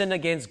not sin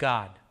against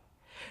God.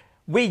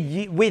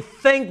 We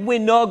think we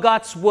know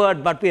God's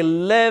word, but we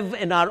live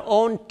in our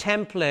own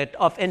template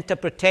of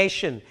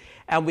interpretation,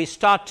 and we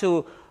start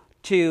to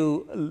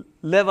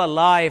live a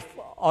life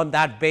on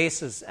that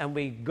basis, and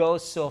we go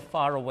so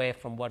far away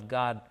from what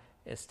God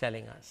is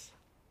telling us.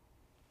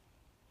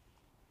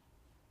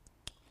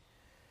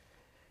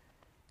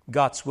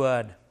 God's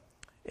word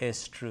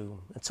is true.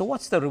 And so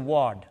what's the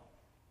reward?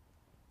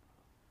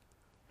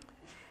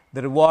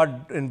 The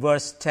reward in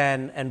verse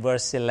 10 and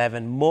verse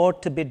 11, more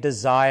to be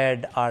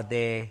desired are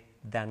they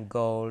than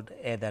gold,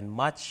 than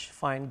much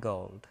fine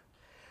gold,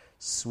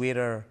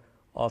 sweeter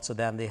also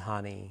than the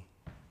honey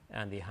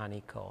and the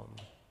honeycomb.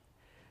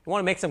 You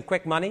want to make some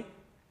quick money?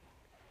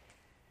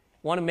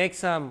 Want to make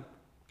some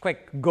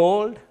quick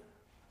gold?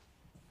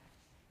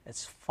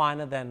 It's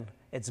better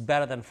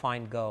than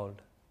fine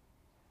gold,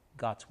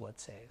 God's word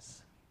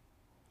says.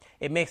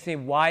 It makes me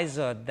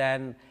wiser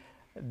than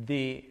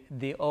those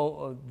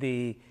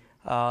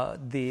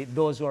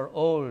who are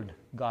old,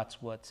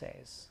 God's word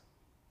says.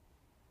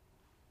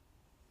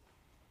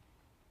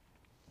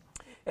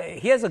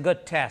 Here's a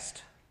good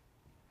test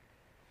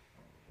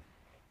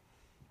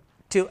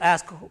to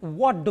ask,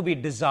 what do we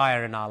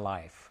desire in our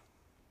life?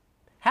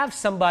 Have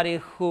somebody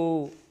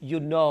who you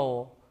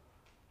know,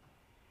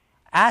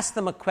 ask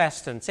them a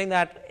question, saying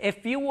that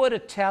if you were to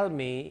tell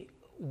me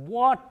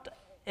what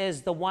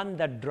is the one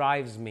that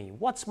drives me,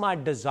 what's my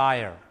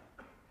desire,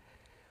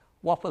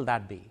 what will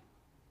that be?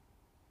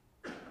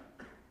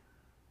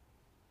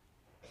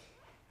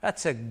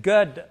 That's a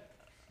good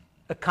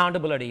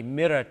accountability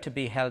mirror to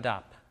be held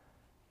up.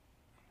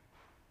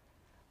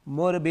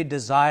 More to be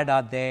desired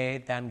are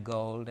they than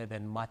gold, and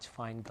than much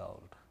fine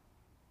gold.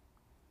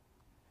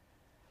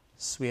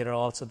 Sweeter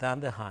also than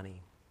the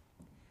honey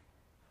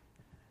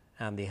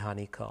and the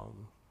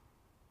honeycomb.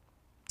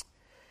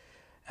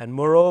 And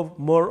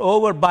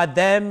moreover, by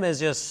them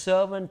is your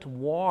servant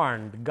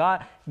warned.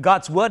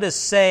 God's word is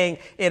saying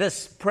it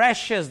is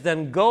precious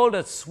than gold,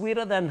 it's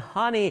sweeter than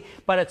honey,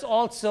 but it's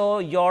also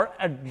your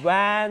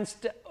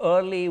advanced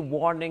early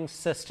warning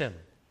system.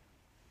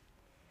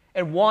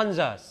 It warns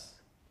us.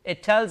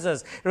 It tells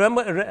us.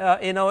 Remember,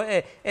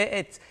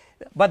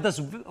 but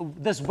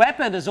this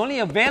weapon is only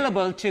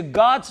available to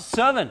God's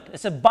servant. It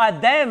said, by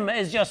them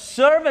is your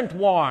servant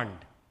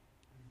warned.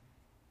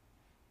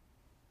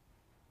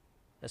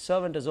 The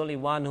servant is only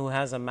one who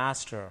has a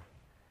master,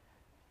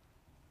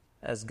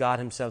 as God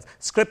himself.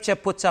 Scripture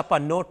puts up a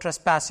no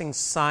trespassing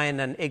sign,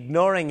 and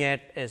ignoring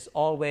it is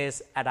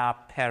always at our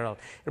peril.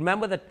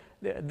 Remember that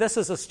this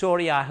is a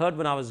story I heard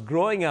when I was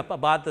growing up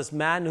about this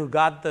man who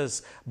got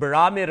this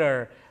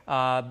barometer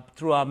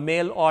through a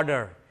mail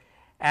order.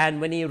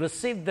 And when he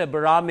received the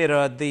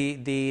barometer,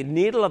 the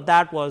needle of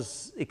that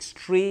was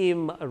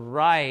extreme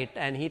right,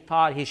 and he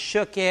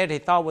shook it, he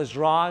thought it was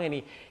wrong,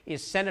 and he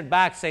sent it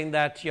back saying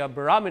that your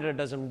barometer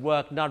doesn't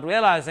work, not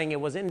realizing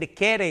it was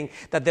indicating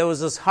that there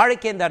was this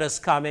hurricane that is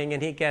coming,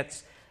 and he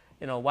gets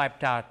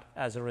wiped out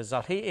as a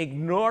result. He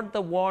ignored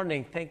the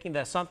warning, thinking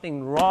there's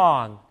something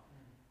wrong,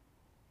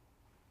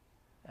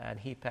 and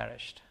he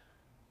perished.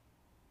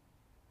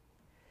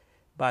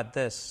 But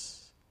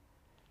this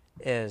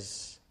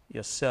is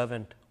your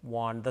servant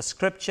warned. The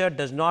scripture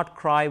does not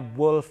cry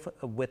wolf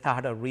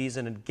without a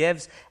reason. It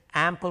gives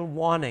ample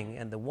warning,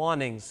 and the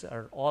warnings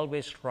are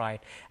always right.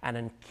 And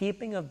in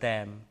keeping of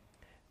them,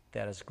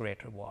 there is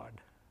great reward.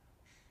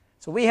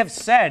 So we have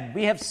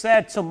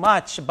said so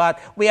much, but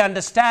we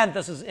understand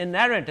this is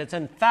inerrant, it's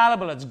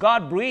infallible, it's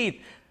God-breathed.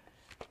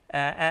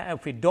 And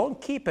if we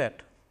don't keep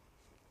it,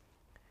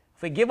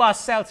 if we give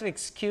ourselves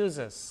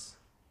excuses,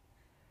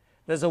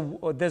 there's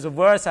a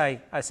verse I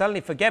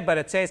suddenly forget, but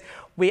it says,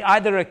 we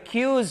either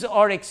accuse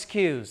or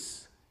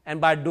excuse,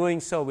 and by doing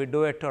so, we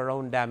do it to our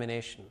own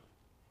damnation.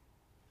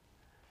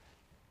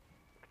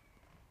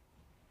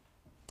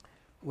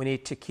 We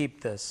need to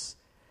keep this.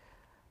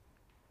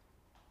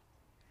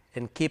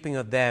 In keeping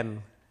of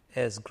them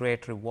is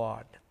great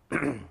reward.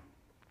 You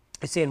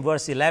see in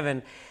verse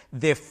 11,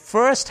 the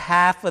first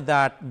half of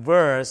that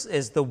verse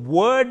is the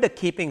word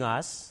keeping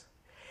us,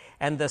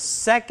 and the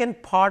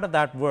second part of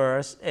that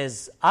verse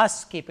is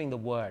us keeping the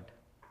word.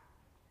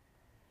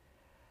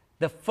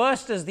 The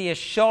first is the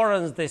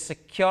assurance, the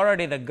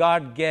security that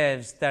God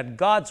gives, that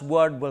God's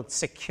word will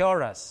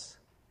secure us.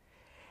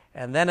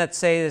 And then it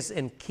says,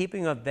 in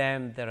keeping of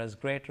them, there is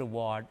great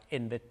reward,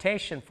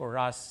 invitation for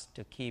us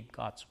to keep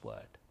God's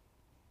word.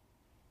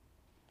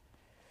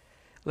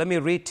 Let me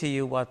read to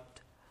you what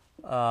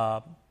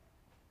a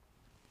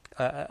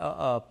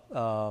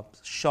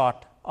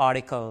short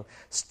article.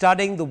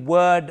 Studying the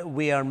word,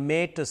 we are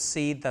made to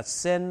see that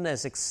sin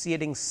is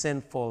exceeding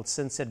sinful,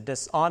 since it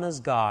dishonors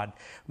God,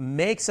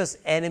 makes us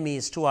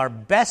enemies to our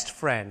best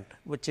friend,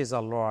 which is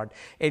our Lord.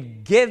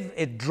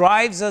 It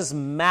drives us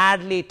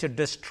madly to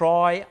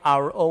destroy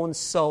our own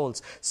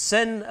souls.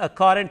 Sin,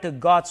 according to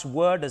God's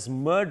word, is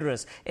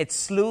murderous. It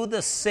slew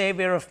the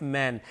Savior of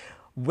men.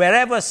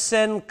 Wherever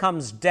sin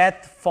comes,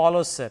 death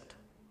follows it.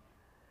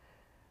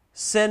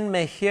 Sin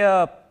may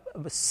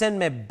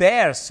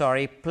bear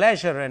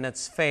pleasure in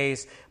its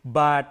face,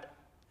 but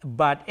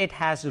but it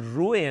has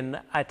ruin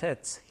at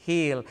its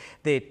heel.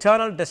 The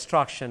eternal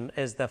destruction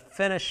is the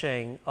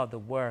finishing of the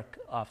work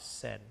of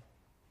sin.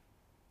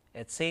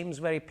 It seems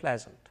very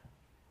pleasant,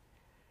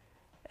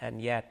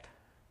 and yet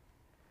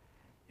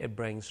it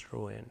brings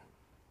ruin.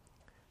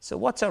 So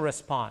what's our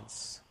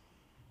response?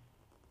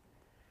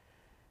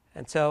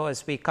 And so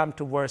as we come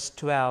to verse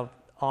 12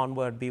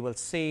 onward, we will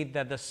see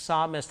that the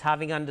psalmist,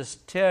 having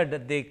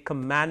understood the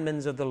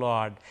commandments of the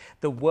Lord,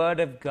 the word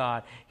of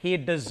God, he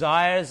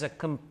desires a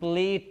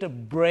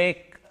complete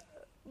break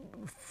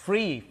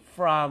free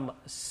from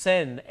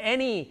sin,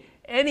 any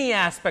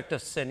aspect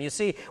of sin. You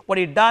see, what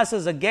he does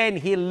is, again,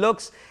 he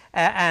looks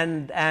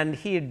and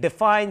he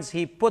defines,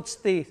 he puts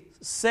the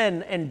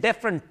sin in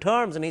different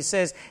terms, and he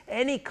says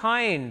any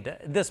kind,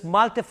 this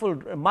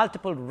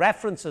multiple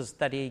references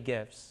that he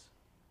gives.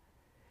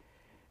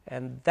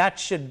 And that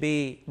should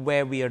be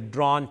where we are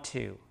drawn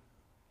to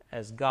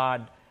as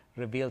God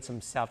reveals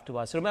himself to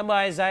us. Remember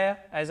Isaiah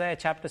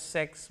chapter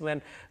 6,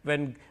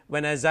 when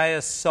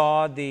Isaiah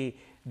saw the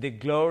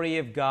glory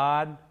of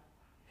God,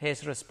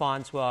 his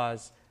response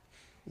was,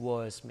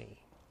 "Woe is me."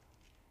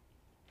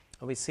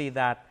 We see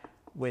that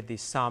with the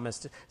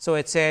psalmist. So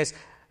it says,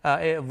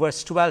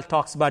 verse 12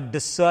 talks about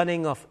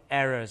discerning of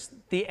errors,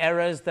 the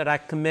errors that I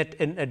commit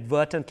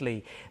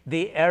inadvertently,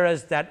 the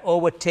errors that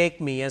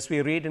overtake me. As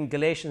we read in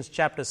Galatians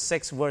chapter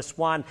 6, verse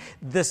 1,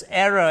 this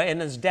error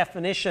in its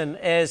definition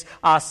is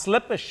our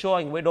slip is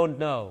showing we don't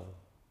know.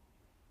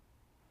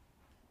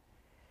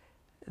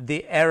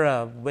 The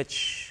error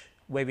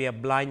where we are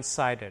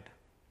blindsided.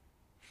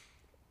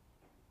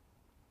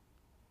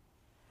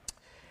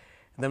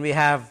 Then we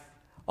have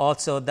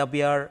also that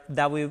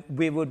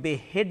we would be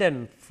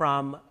hidden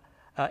from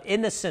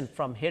innocent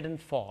from hidden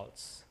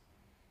faults.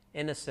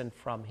 Innocent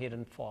from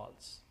hidden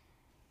faults.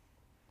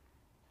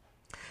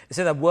 You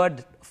see, the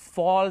word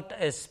fault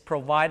is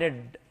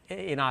provided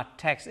in our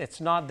text. It's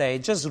not there.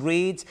 It just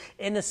reads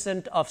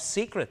innocent of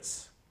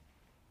secrets.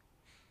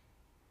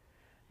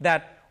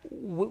 That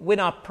we're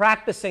not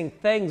practicing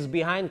things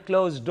behind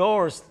closed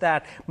doors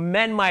that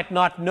men might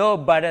not know,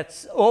 but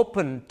it's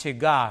open to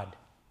God.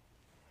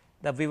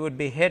 That we would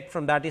be hid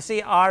from that. You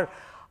see,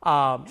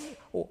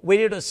 we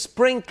need to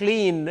spring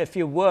clean, if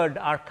you would,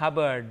 our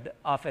cupboard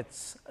of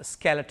its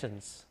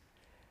skeletons.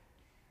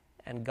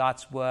 And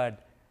God's word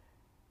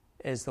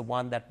is the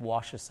one that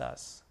washes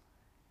us.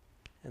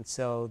 And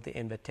so the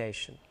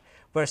invitation.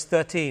 Verse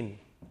 13,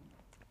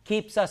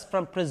 keeps us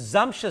from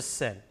presumptuous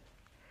sin.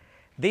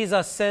 These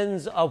are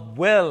sins of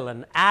will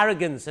and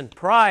arrogance and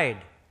pride.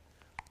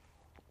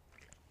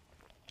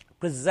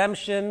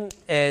 Presumption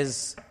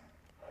is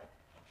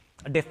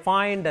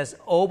defined as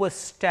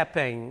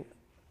overstepping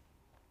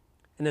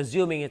and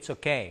assuming it's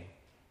okay.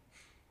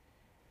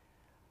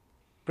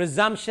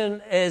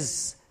 Presumption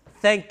is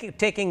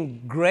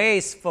taking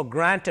grace for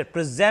granted.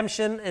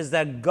 Presumption is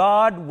that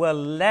God will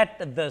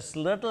let this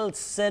little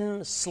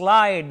sin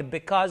slide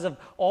because of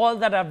all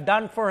that I've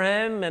done for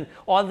him and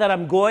all that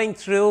I'm going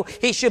through.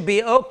 He should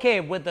be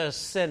okay with this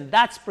sin.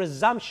 That's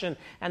presumption.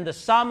 And the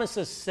psalmist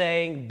is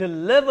saying,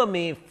 deliver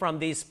me from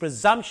these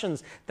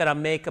presumptions that I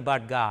make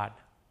about God,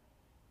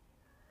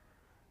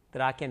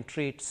 that I can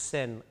treat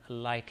sin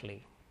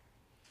lightly.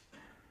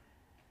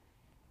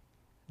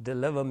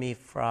 Deliver me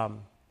from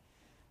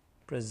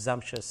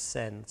presumptuous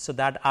sin, so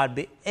that I'll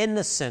be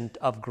innocent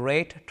of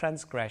great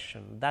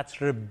transgression. That's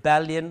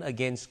rebellion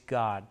against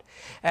God.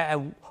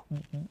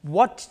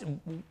 What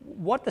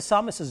the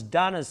psalmist has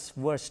done is,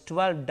 verse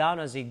 12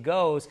 down as he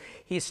goes,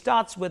 he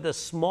starts with the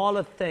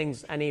smaller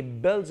things and he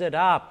builds it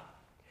up.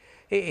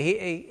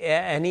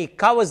 And he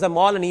covers them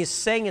all, and he's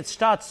saying it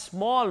starts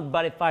small,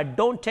 but if I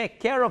don't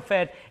take care of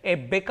it,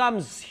 it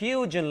becomes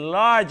huge and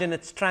large in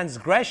its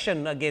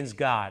transgression against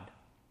God.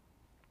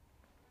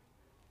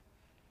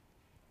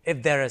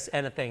 If there is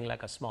anything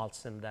like a small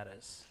sin, that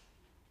is.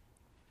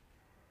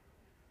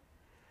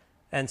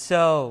 And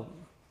so,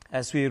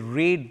 as we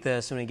read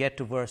this, when we get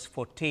to verse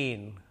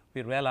 14,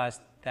 we realize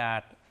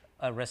that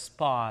a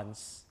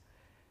response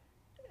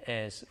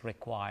is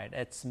required.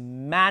 It's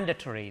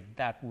mandatory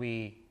that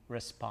we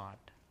respond.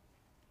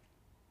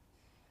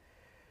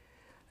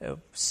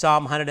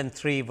 Psalm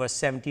 103, verse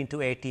 17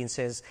 to 18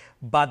 says,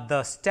 but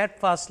the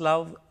steadfast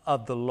love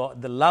of the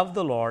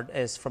Lord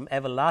is from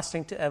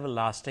everlasting to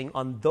everlasting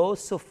on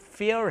those who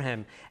fear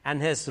him,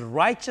 and his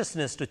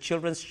righteousness to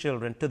children's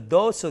children, to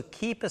those who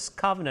keep his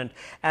covenant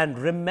and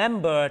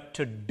remember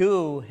to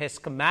do his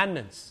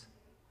commandments.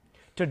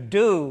 To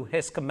do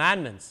his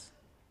commandments.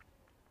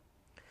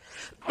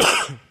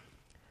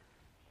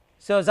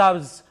 So as I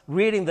was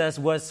reading this,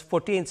 verse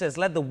 14 says,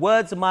 let the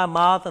words of my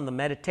mouth and the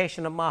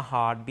meditation of my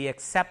heart be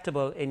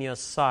acceptable in your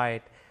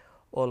sight,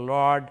 O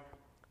Lord,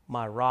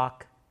 my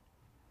rock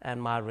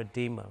and my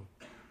redeemer.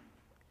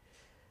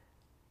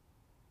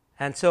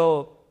 And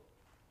so,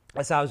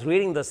 as I was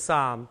reading the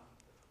psalm,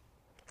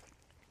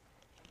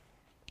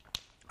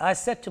 I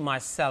said to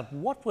myself,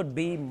 what would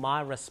be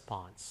my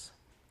response?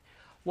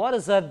 What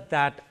is it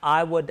that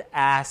I would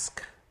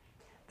ask,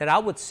 that I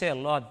would say,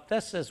 Lord,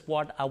 this is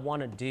what I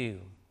want to do.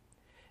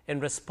 in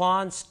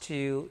response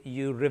to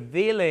you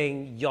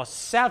revealing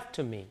yourself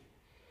to me.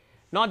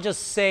 Not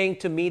just saying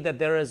to me that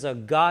there is a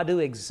God who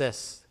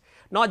exists.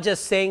 Not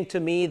just saying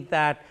to me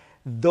that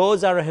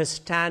those are his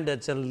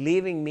standards and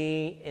leaving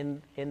me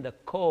in the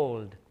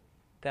cold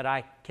that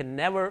I can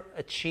never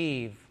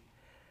achieve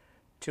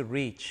to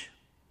reach.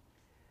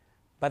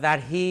 But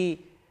that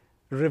he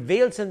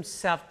reveals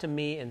himself to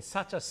me in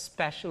such a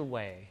special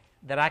way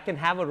that I can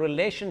have a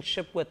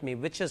relationship with me,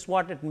 which is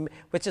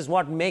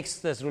what makes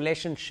this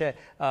relationship,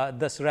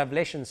 this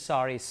revelation,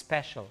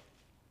 special.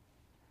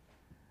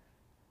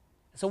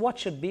 So what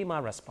should be my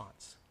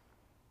response?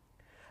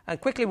 And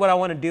quickly what I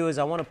want to do is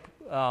I want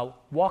to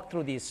walk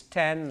through these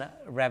 10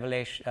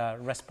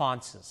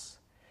 responses.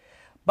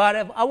 But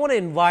I want to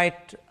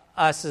invite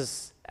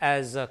us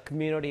as a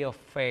community of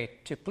faith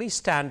to please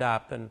stand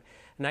up. And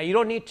now you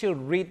don't need to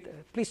read,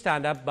 please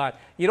stand up, but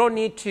you don't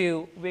need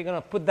to, we're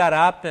going to put that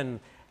up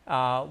and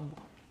I'm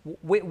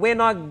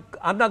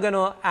not going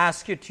to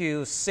ask you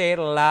to say it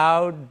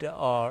aloud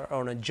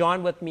or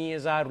join with me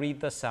as I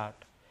read this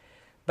out.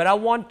 But I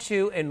want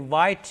to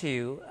invite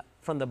you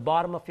from the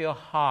bottom of your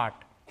heart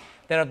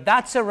that if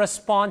that's a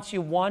response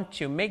you want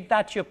to, make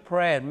that your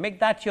prayer, make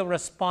that your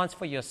response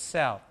for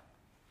yourself.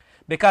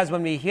 Because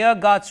when we hear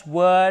God's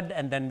word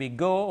and then we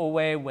go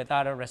away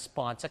without a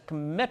response, a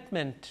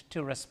commitment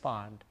to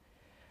respond,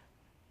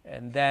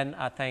 and then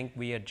I think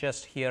we are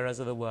just hearers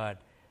of the word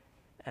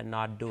and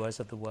not doers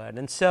of the word.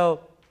 And so,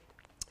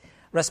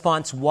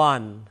 response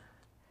 1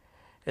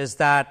 is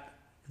that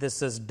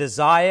this is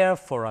desire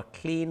for a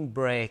clean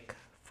break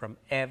from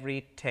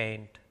every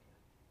taint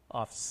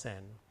of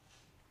sin.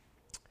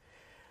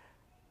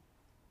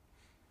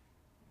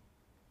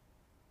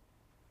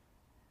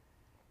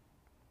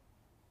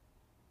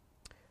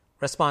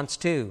 Response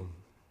 2,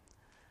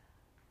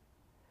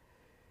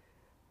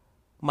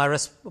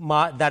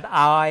 that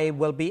I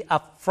will be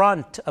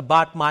upfront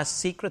about my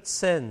secret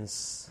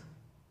sins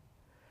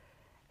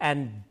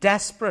and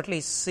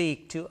desperately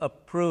seek to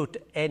uproot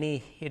any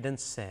hidden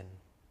sin.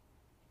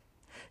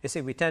 You see,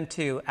 we tend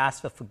to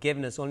ask for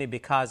forgiveness only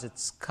because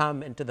it's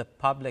come into the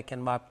public,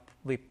 and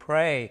we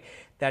pray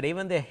that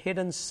even the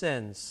hidden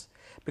sins,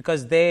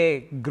 because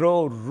they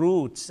grow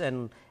roots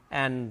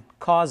and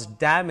cause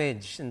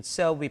damage, and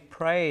so we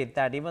pray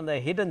that even the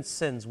hidden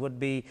sins would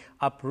be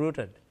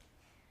uprooted.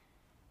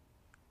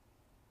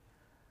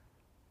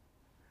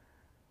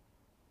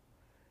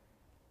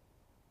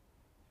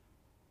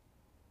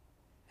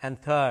 And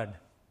third,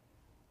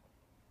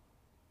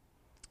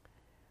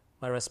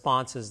 my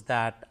response is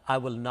that I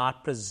will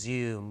not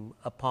presume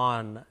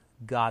upon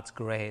God's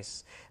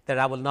grace, that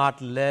I will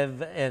not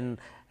live in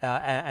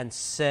and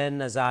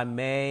sin as I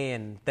may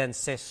and then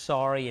say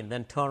sorry and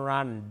then turn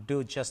around and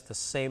do just the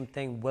same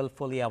thing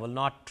willfully. I will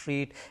not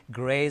treat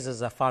grace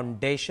as a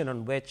foundation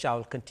on which I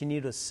will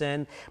continue to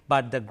sin,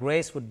 but the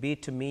grace would be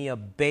to me a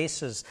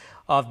basis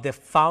of the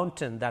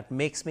fountain that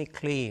makes me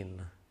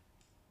clean.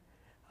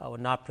 I will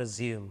not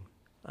presume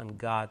on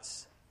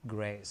God's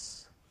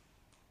grace.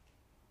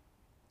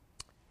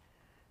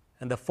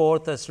 And the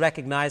fourth is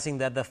recognizing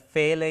that the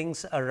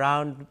failings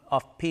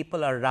of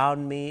people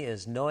around me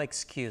is no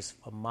excuse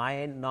for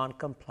my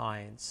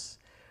non-compliance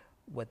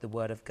with the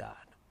Word of God.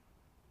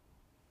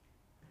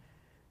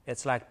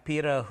 It's like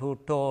Peter who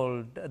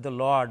told the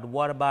Lord,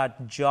 what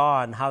about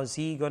John? How's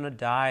he going to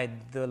die?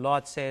 The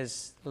Lord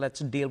says, let's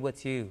deal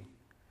with you.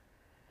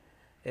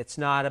 It's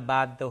not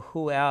about the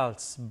who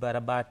else, but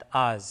about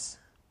us.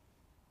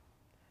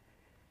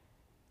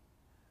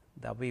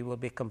 That we will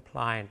be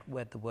compliant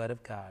with the Word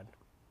of God.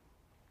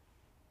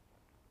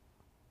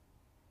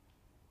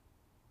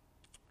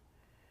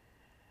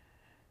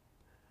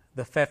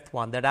 The fifth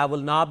one, that I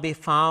will not be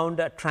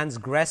found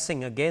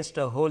transgressing against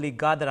a holy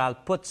God, that I'll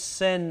put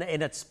sin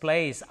in its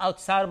place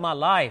outside of my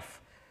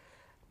life,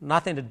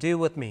 nothing to do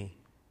with me.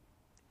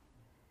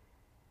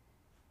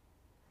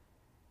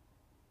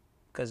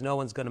 Because no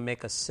one's going to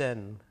make us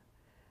sin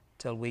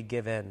till we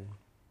give in,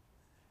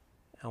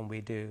 and we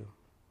do.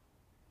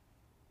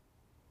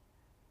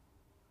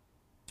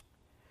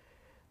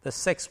 The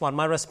sixth one,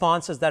 my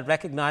response is that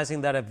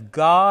recognizing that if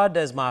God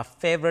is my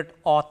favorite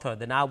author,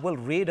 then I will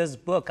read his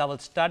book, I will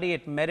study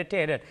it,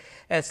 meditate it.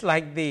 It's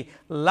like the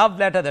love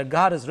letter that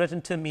God has written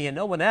to me and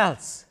no one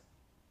else.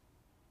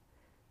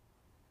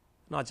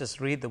 Not just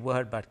read the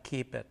word, but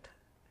keep it.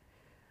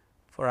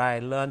 For I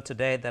learned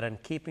today that in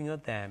keeping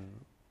of them,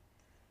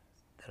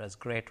 there is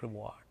great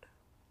reward.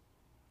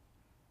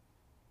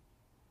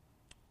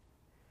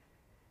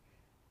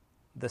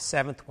 The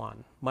seventh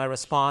one, my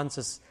response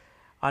is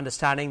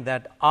understanding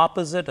that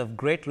opposite of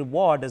great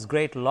reward is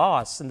great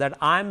loss, and that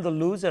I'm the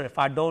loser if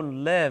I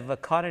don't live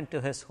according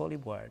to his holy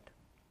word.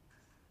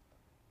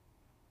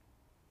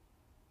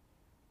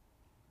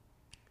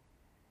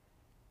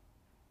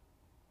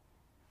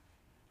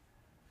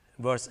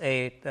 Verse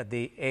 8,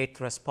 the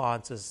eighth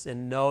response is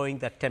in knowing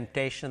that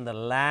temptation, the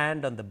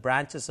land on the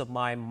branches of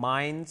my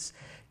minds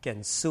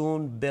can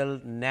soon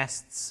build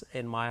nests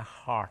in my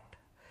heart.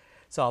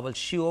 So I will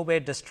shoo away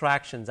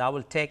distractions. I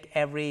will take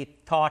every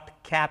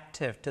thought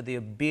captive to the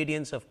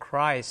obedience of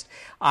Christ.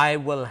 I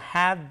will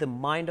have the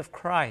mind of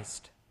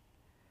Christ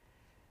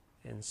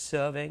in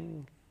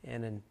serving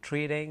and in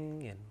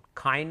treating, in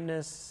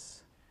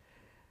kindness.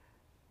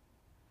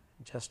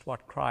 Just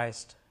what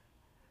Christ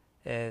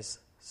is,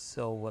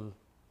 so will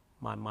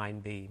my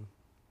mind be.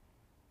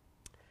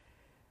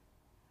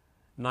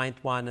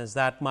 Ninth one is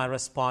that my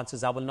response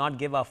is I will not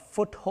give a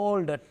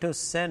foothold to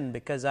sin,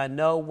 because I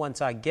know once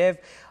I give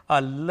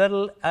a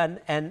little,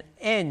 an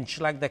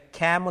inch, like the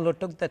camel who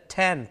took the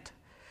tent,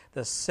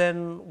 the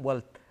sin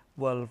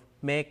will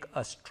make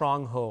a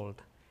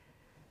stronghold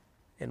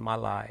in my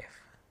life.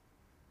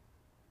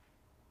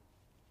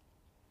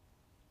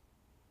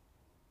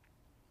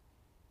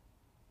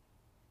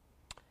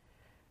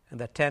 And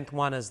the 10th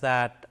one is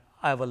that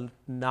I will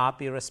not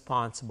be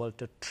responsible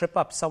to trip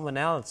up someone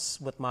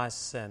else with my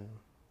sin.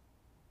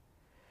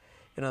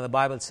 You know, the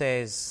Bible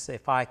says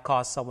if I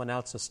cause someone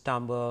else to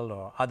stumble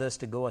or others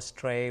to go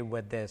astray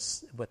with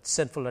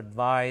sinful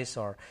advice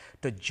or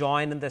to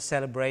join in the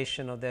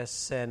celebration of their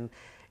sin,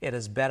 it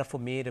is better for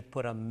me to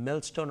put a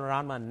millstone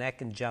around my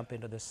neck and jump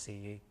into the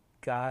sea.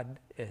 God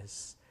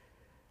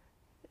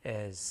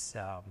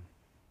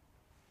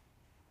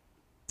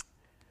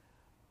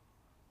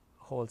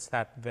holds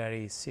that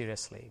very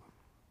seriously.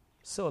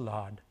 So,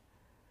 Lord,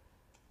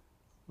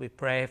 we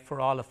pray for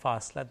all of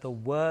us. Let the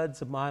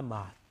words of my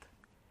mouth,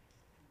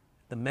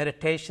 the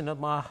meditation of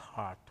my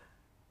heart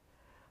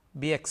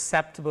be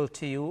acceptable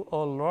to you,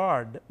 O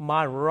Lord,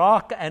 my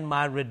rock and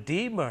my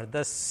redeemer.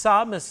 The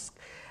psalmist,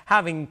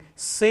 having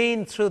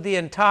seen through the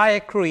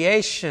entire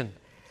creation,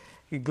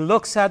 he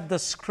looks at the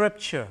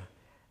scripture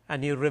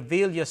and you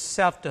reveal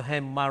yourself to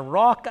him, my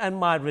rock and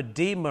my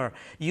redeemer.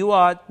 You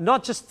are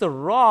not just the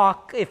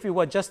rock. If you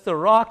were just the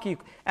rock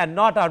and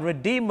not our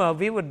redeemer,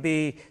 we would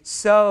be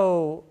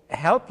so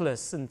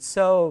helpless and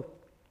so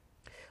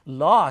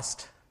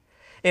lost.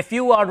 If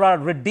you are our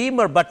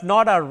redeemer but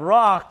not our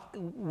rock,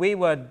 we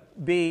would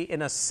be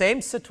in a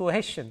same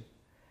situation.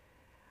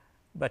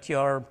 But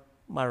you're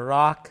my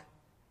rock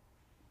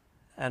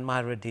and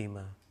my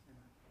redeemer.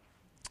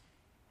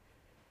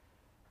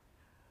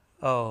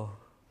 Oh,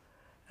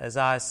 as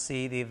I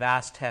see the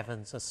vast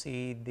heavens, I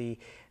see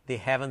the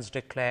heavens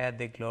declare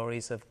the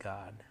glories of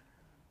God,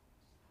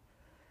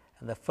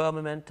 and the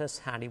firmament His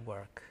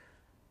handiwork.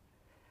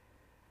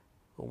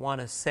 We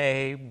want to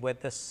say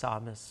with the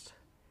psalmist,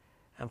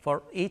 and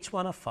for each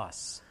one of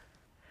us,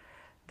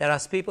 that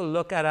as people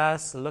look at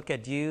us, look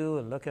at you,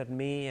 and look at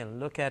me, and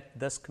look at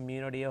this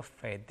community of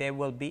faith, they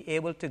will be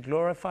able to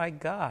glorify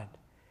God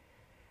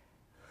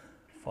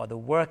for the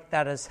work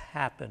that has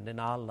happened in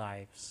our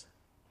lives.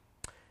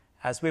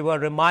 As we were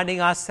reminding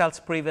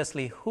ourselves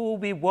previously who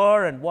we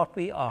were and what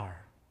we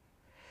are.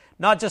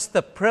 Not just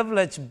the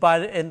privilege,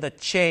 but in the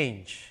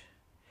change.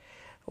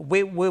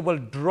 We will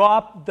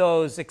drop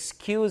those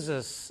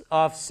excuses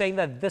of saying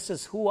that this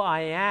is who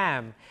I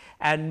am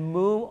and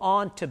move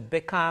on to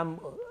become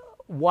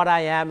what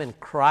I am in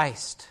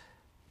Christ.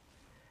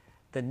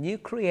 The new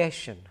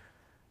creation.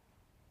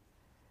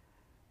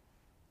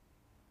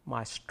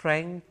 My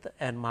strength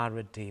and my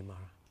Redeemer.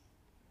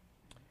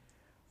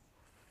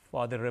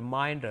 For the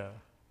reminder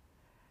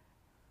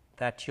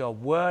that your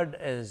word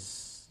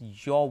is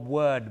your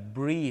word,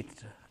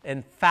 breathed,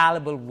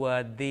 infallible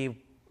word, the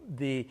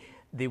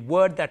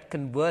word that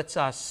converts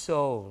our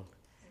soul.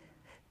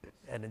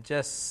 And it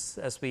just,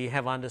 as we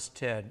have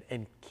understood,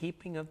 in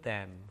keeping of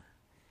them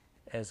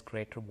is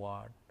great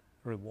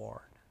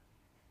reward.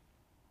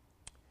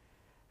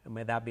 And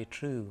may that be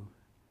true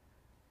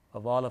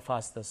of all of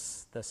us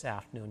this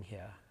afternoon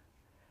here.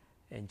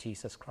 In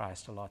Jesus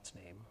Christ, our Lord's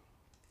name.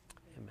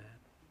 Amen.